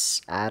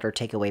adjustments, add or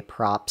take away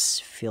props,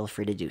 feel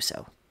free to do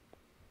so.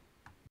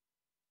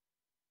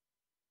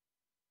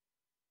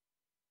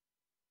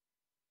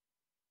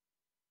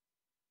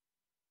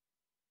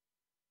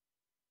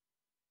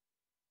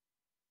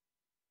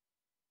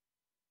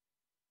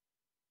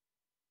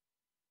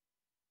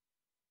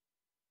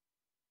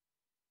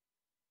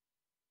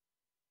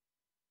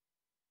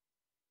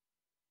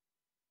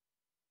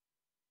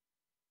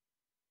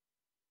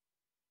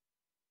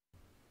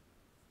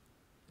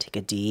 Take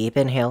a deep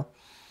inhale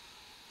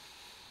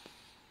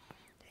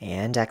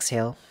and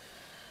exhale.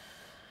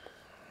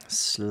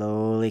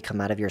 Slowly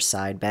come out of your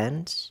side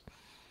bend.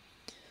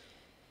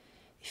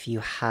 If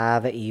you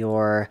have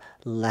your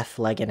left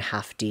leg in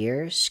half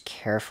deers,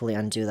 carefully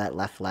undo that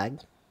left leg.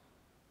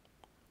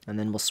 And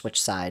then we'll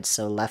switch sides.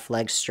 So left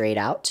leg straight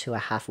out to a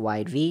half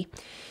wide V.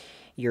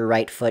 Your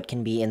right foot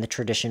can be in the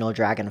traditional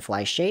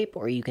dragonfly shape,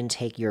 or you can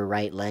take your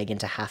right leg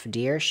into half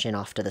deer, shin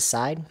off to the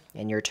side,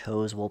 and your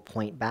toes will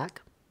point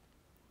back.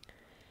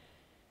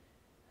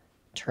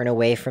 Turn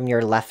away from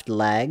your left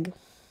leg,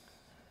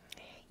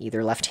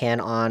 either left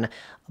hand on a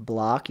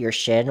block, your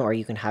shin, or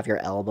you can have your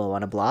elbow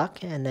on a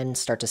block, and then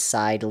start to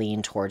side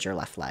lean towards your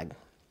left leg.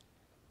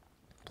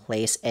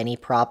 Place any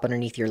prop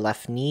underneath your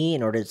left knee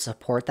in order to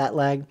support that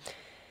leg,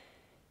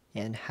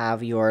 and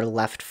have your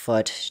left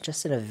foot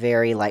just in a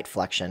very light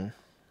flexion.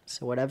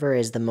 So whatever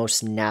is the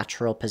most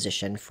natural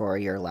position for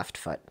your left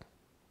foot.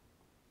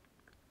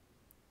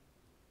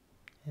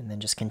 And then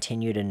just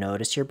continue to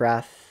notice your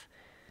breath.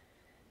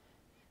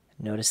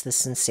 Notice the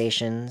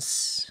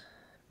sensations,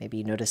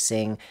 maybe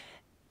noticing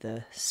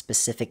the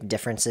specific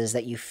differences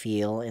that you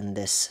feel in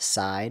this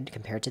side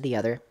compared to the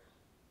other.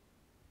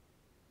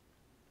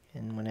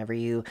 And whenever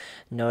you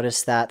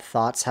notice that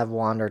thoughts have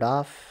wandered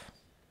off,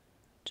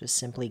 just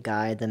simply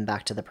guide them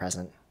back to the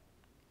present.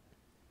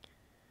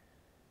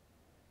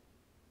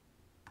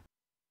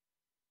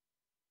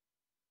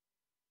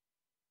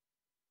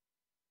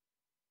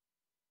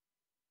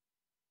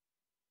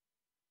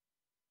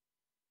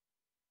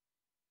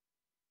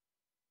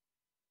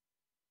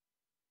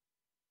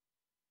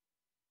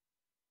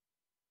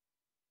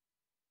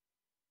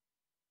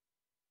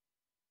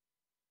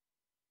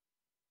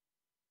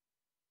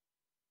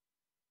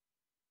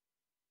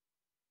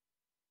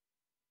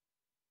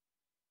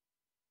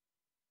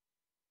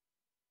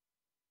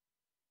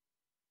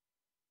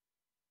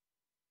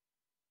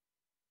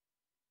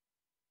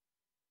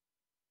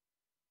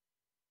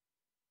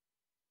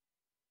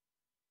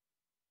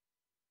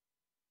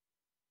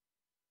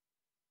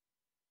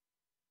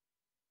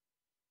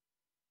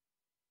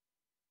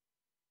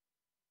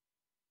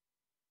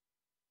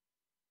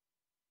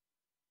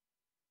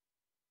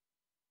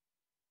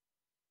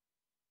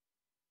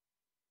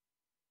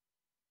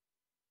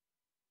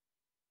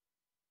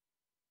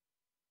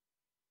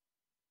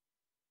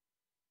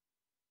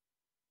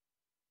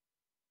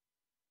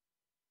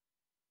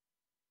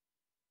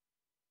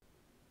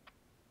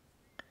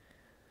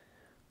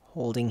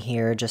 Holding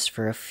here just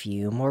for a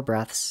few more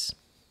breaths.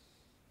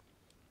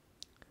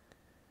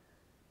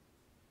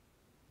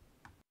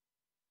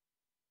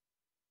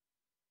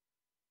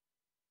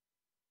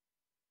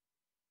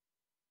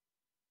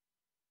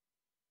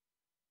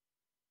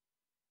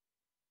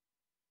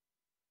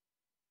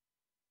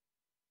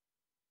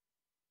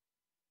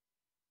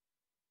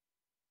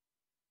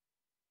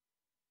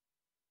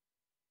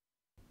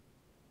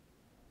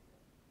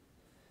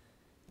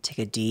 Take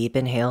a deep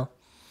inhale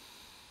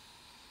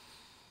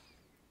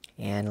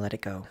and let it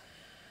go.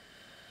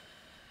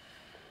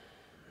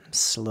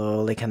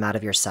 Slowly come out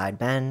of your side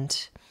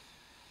bend.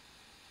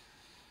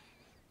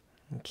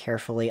 And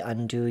carefully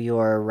undo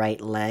your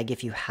right leg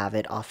if you have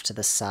it off to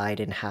the side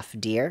in half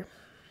deer.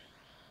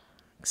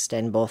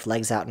 Extend both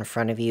legs out in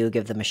front of you,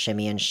 give them a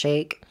shimmy and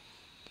shake.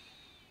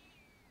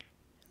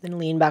 Then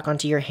lean back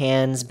onto your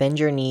hands, bend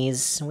your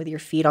knees, and with your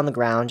feet on the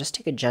ground, just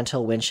take a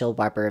gentle windshield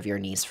wiper of your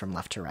knees from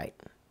left to right.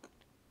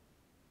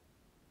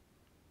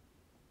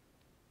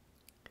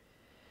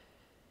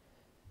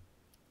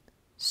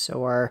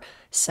 So our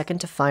second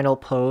to final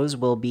pose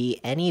will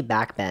be any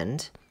back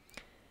bend.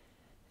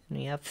 And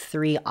we have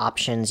three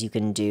options you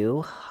can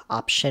do.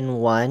 Option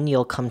one,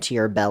 you'll come to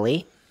your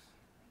belly.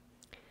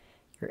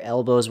 Your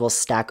elbows will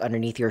stack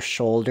underneath your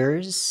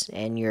shoulders,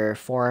 and your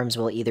forearms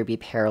will either be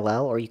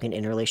parallel or you can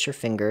interlace your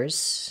fingers.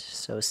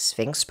 So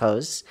Sphinx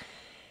pose.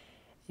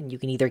 And you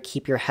can either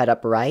keep your head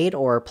upright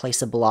or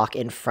place a block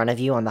in front of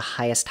you on the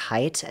highest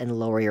height and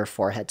lower your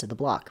forehead to the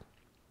block.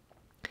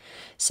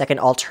 Second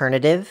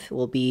alternative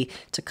will be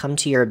to come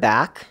to your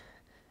back.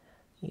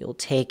 You'll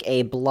take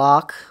a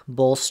block,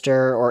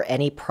 bolster, or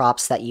any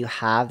props that you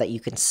have that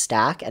you can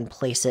stack and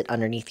place it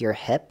underneath your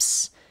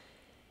hips.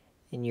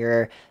 And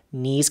your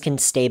knees can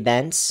stay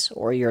bent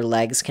or your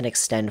legs can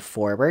extend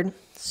forward,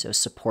 so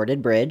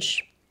supported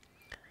bridge.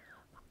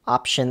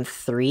 Option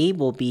 3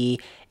 will be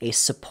a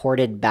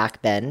supported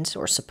back bend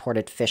or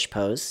supported fish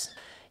pose.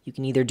 You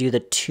can either do the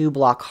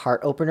 2-block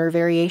heart opener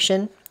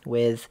variation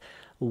with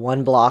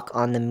 1 block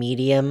on the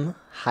medium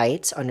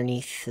height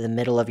underneath the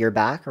middle of your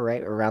back, or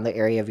right around the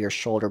area of your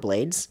shoulder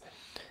blades,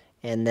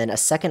 and then a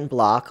 2nd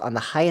block on the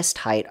highest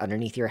height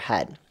underneath your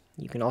head.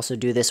 You can also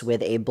do this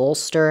with a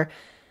bolster,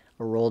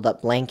 a rolled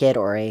up blanket,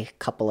 or a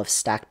couple of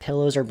stacked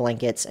pillows or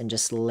blankets, and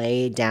just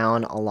lay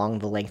down along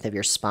the length of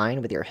your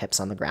spine with your hips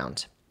on the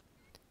ground.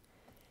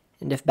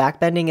 And if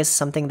backbending is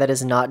something that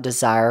is not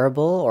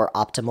desirable or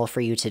optimal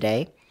for you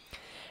today,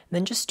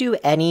 then just do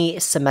any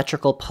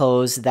symmetrical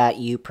pose that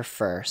you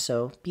prefer.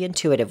 So be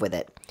intuitive with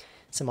it.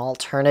 Some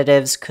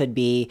alternatives could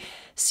be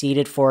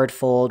seated forward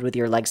fold with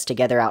your legs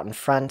together out in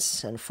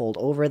front and fold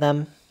over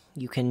them.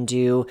 You can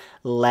do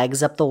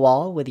legs up the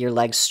wall with your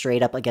legs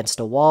straight up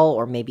against a wall,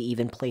 or maybe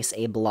even place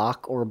a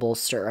block or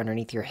bolster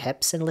underneath your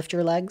hips and lift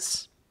your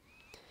legs.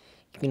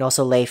 You can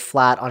also lay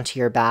flat onto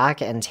your back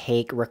and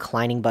take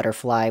reclining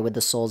butterfly with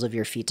the soles of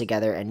your feet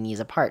together and knees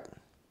apart.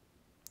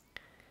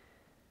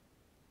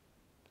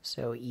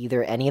 So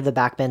either any of the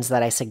back bends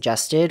that I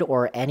suggested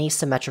or any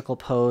symmetrical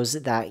pose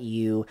that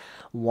you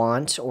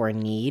want or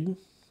need.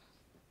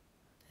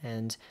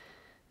 And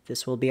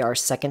this will be our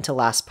second to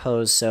last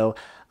pose, so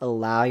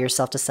allow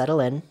yourself to settle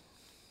in.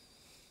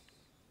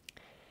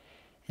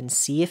 And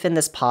see if in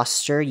this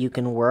posture you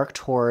can work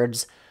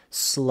towards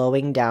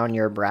slowing down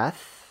your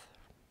breath,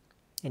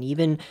 and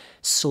even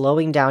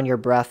slowing down your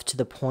breath to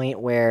the point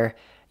where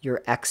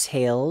your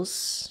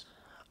exhales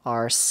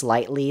are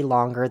slightly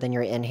longer than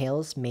your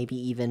inhales, maybe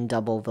even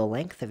double the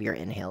length of your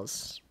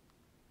inhales.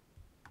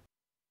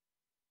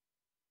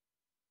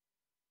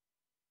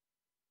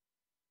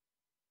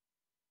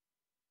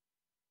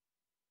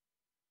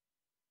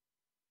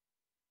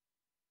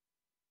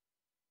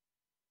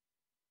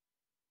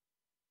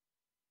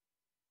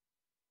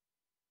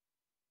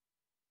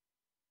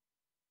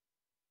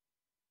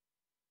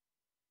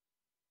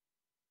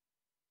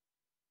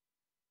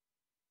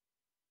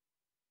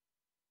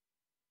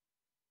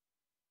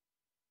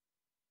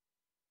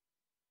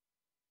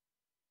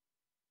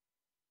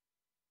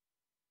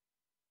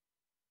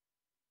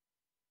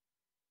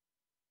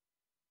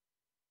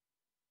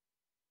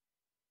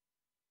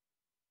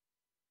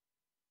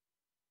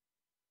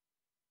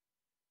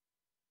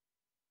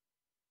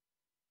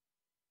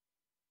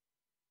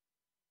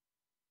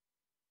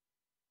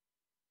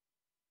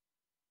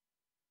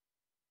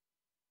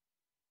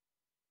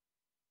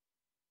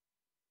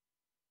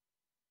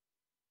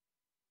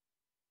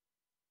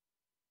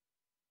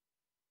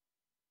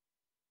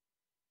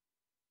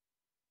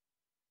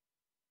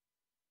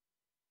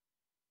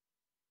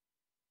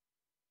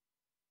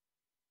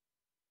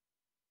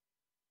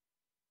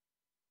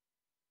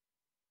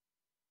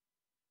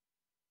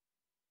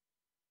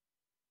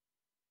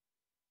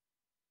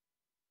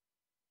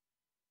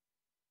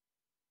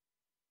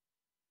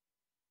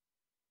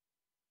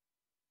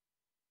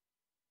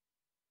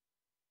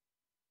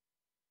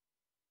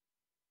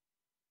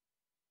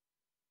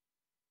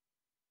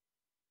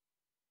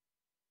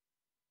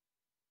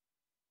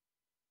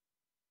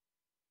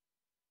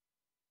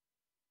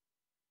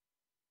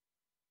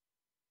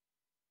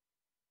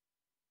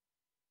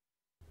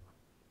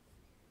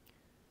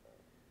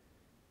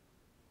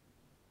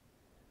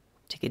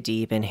 Take a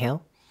deep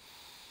inhale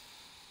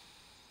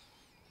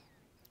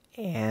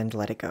and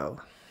let it go.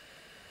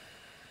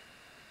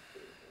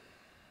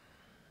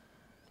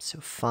 So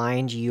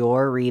find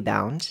your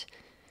rebound.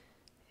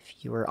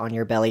 If you are on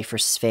your belly for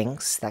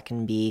Sphinx, that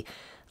can be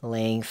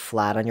laying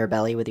flat on your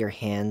belly with your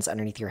hands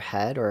underneath your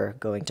head or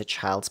going to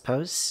child's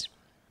pose.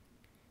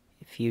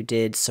 If you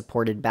did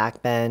supported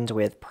back bend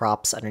with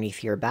props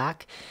underneath your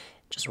back,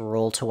 just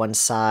roll to one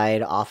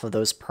side off of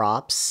those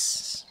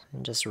props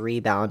and just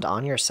rebound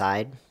on your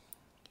side.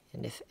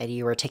 And if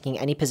you are taking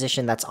any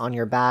position that's on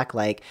your back,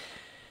 like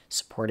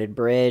supported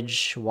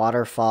bridge,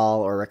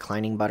 waterfall, or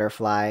reclining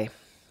butterfly,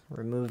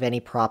 remove any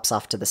props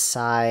off to the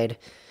side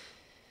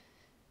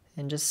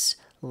and just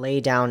lay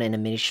down in a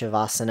mini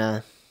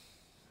shavasana,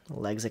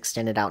 legs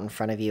extended out in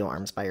front of you,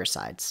 arms by your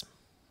sides.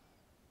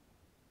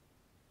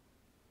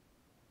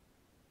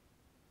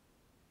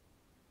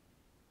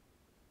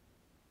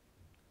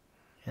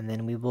 And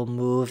then we will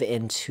move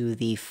into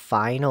the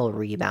final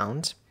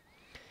rebound,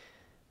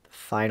 the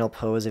final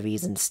pose of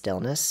ease and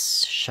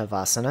stillness,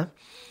 Shavasana.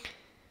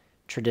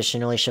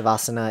 Traditionally,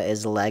 Shavasana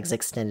is legs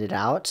extended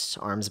out,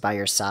 arms by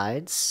your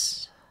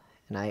sides.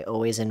 And I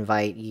always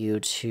invite you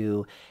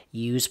to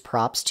use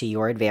props to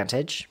your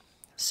advantage.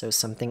 So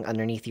something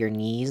underneath your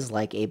knees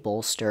like a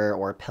bolster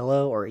or a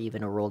pillow or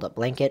even a rolled up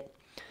blanket.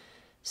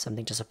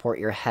 Something to support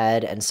your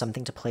head and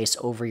something to place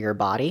over your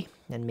body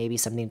and maybe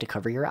something to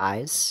cover your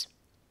eyes.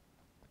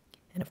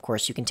 And of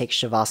course, you can take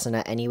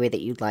Shavasana any way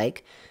that you'd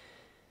like.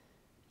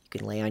 You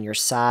can lay on your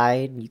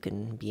side, you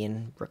can be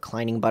in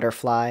reclining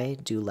butterfly,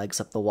 do legs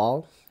up the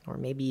wall, or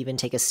maybe even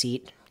take a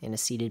seat in a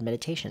seated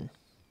meditation.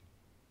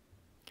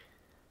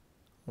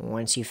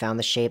 Once you found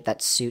the shape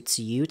that suits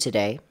you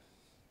today,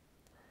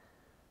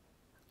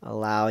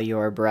 allow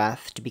your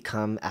breath to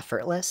become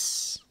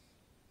effortless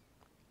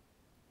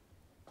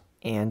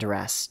and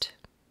rest.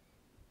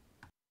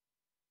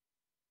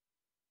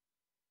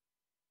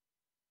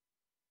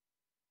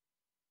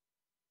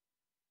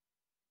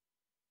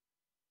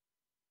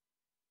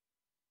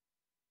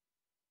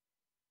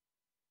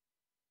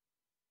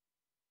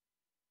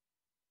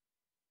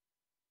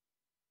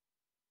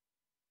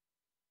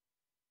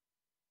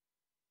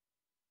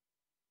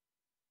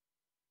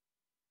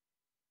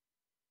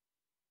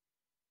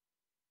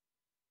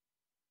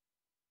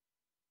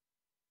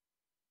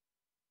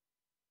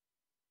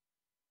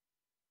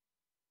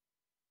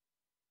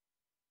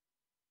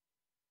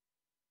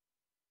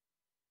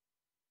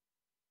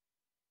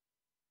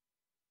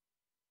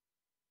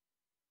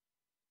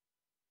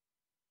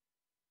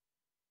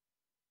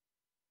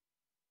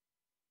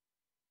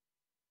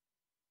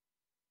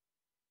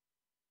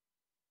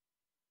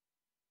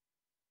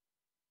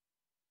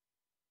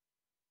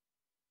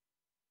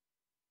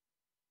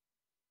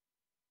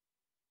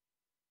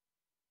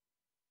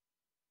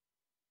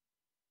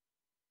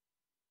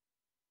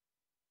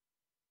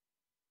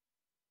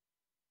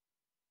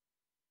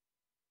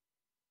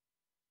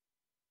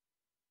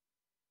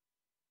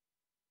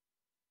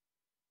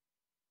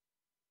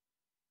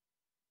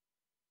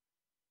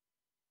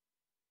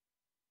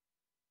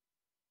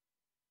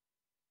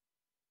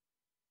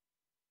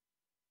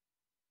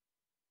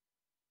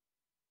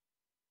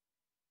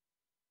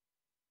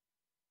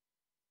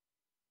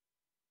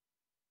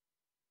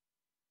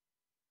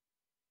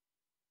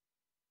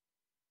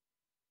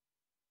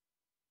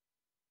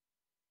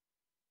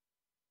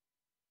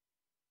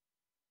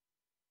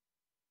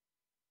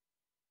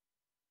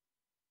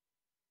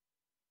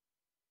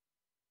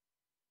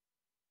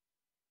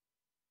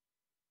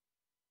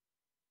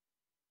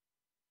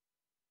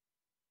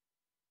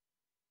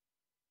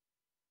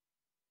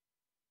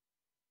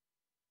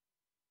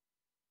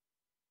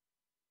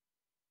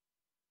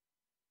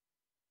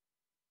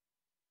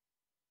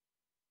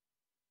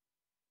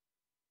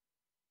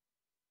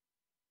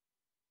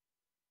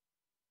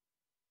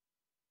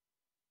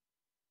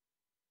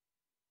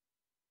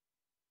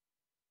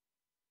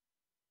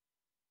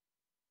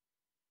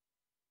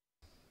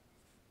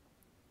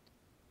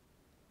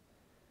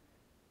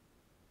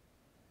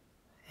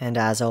 And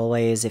as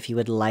always, if you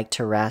would like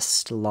to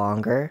rest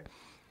longer,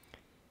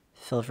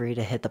 feel free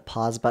to hit the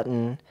pause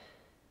button,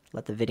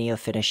 let the video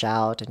finish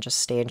out, and just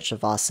stay in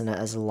Shavasana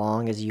as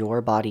long as your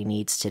body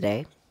needs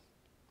today.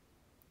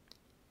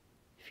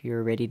 If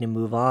you're ready to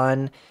move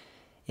on,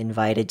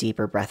 invite a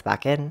deeper breath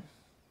back in.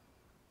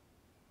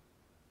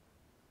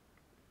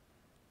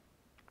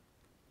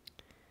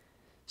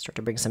 Start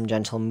to bring some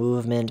gentle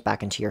movement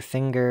back into your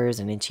fingers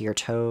and into your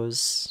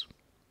toes.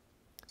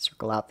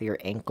 Circle out through your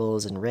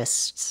ankles and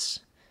wrists.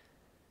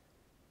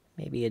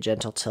 Maybe a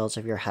gentle tilt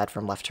of your head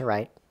from left to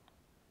right.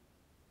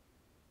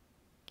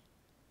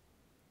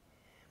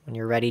 When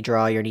you're ready,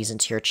 draw your knees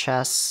into your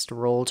chest,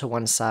 roll to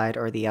one side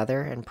or the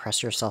other, and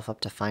press yourself up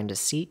to find a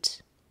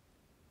seat.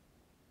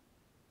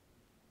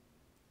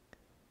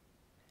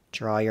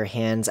 Draw your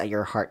hands at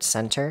your heart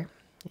center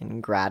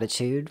in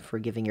gratitude for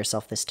giving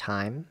yourself this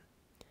time,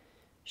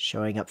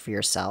 showing up for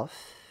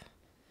yourself.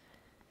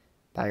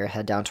 Bow your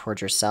head down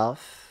towards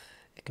yourself,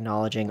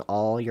 acknowledging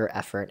all your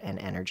effort and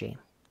energy.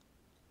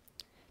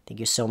 Thank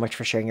you so much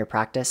for sharing your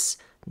practice.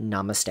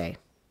 Namaste.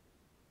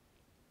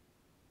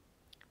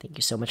 Thank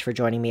you so much for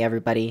joining me,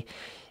 everybody.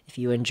 If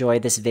you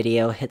enjoyed this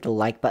video, hit the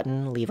like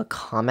button, leave a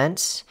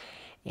comment.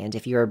 And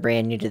if you are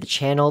brand new to the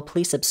channel,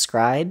 please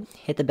subscribe,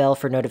 hit the bell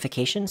for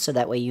notifications so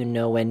that way you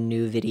know when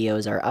new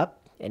videos are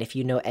up. And if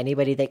you know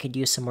anybody that could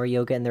use some more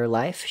yoga in their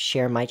life,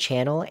 share my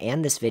channel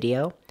and this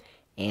video,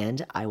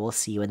 and I will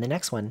see you in the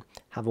next one.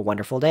 Have a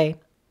wonderful day.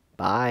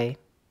 Bye.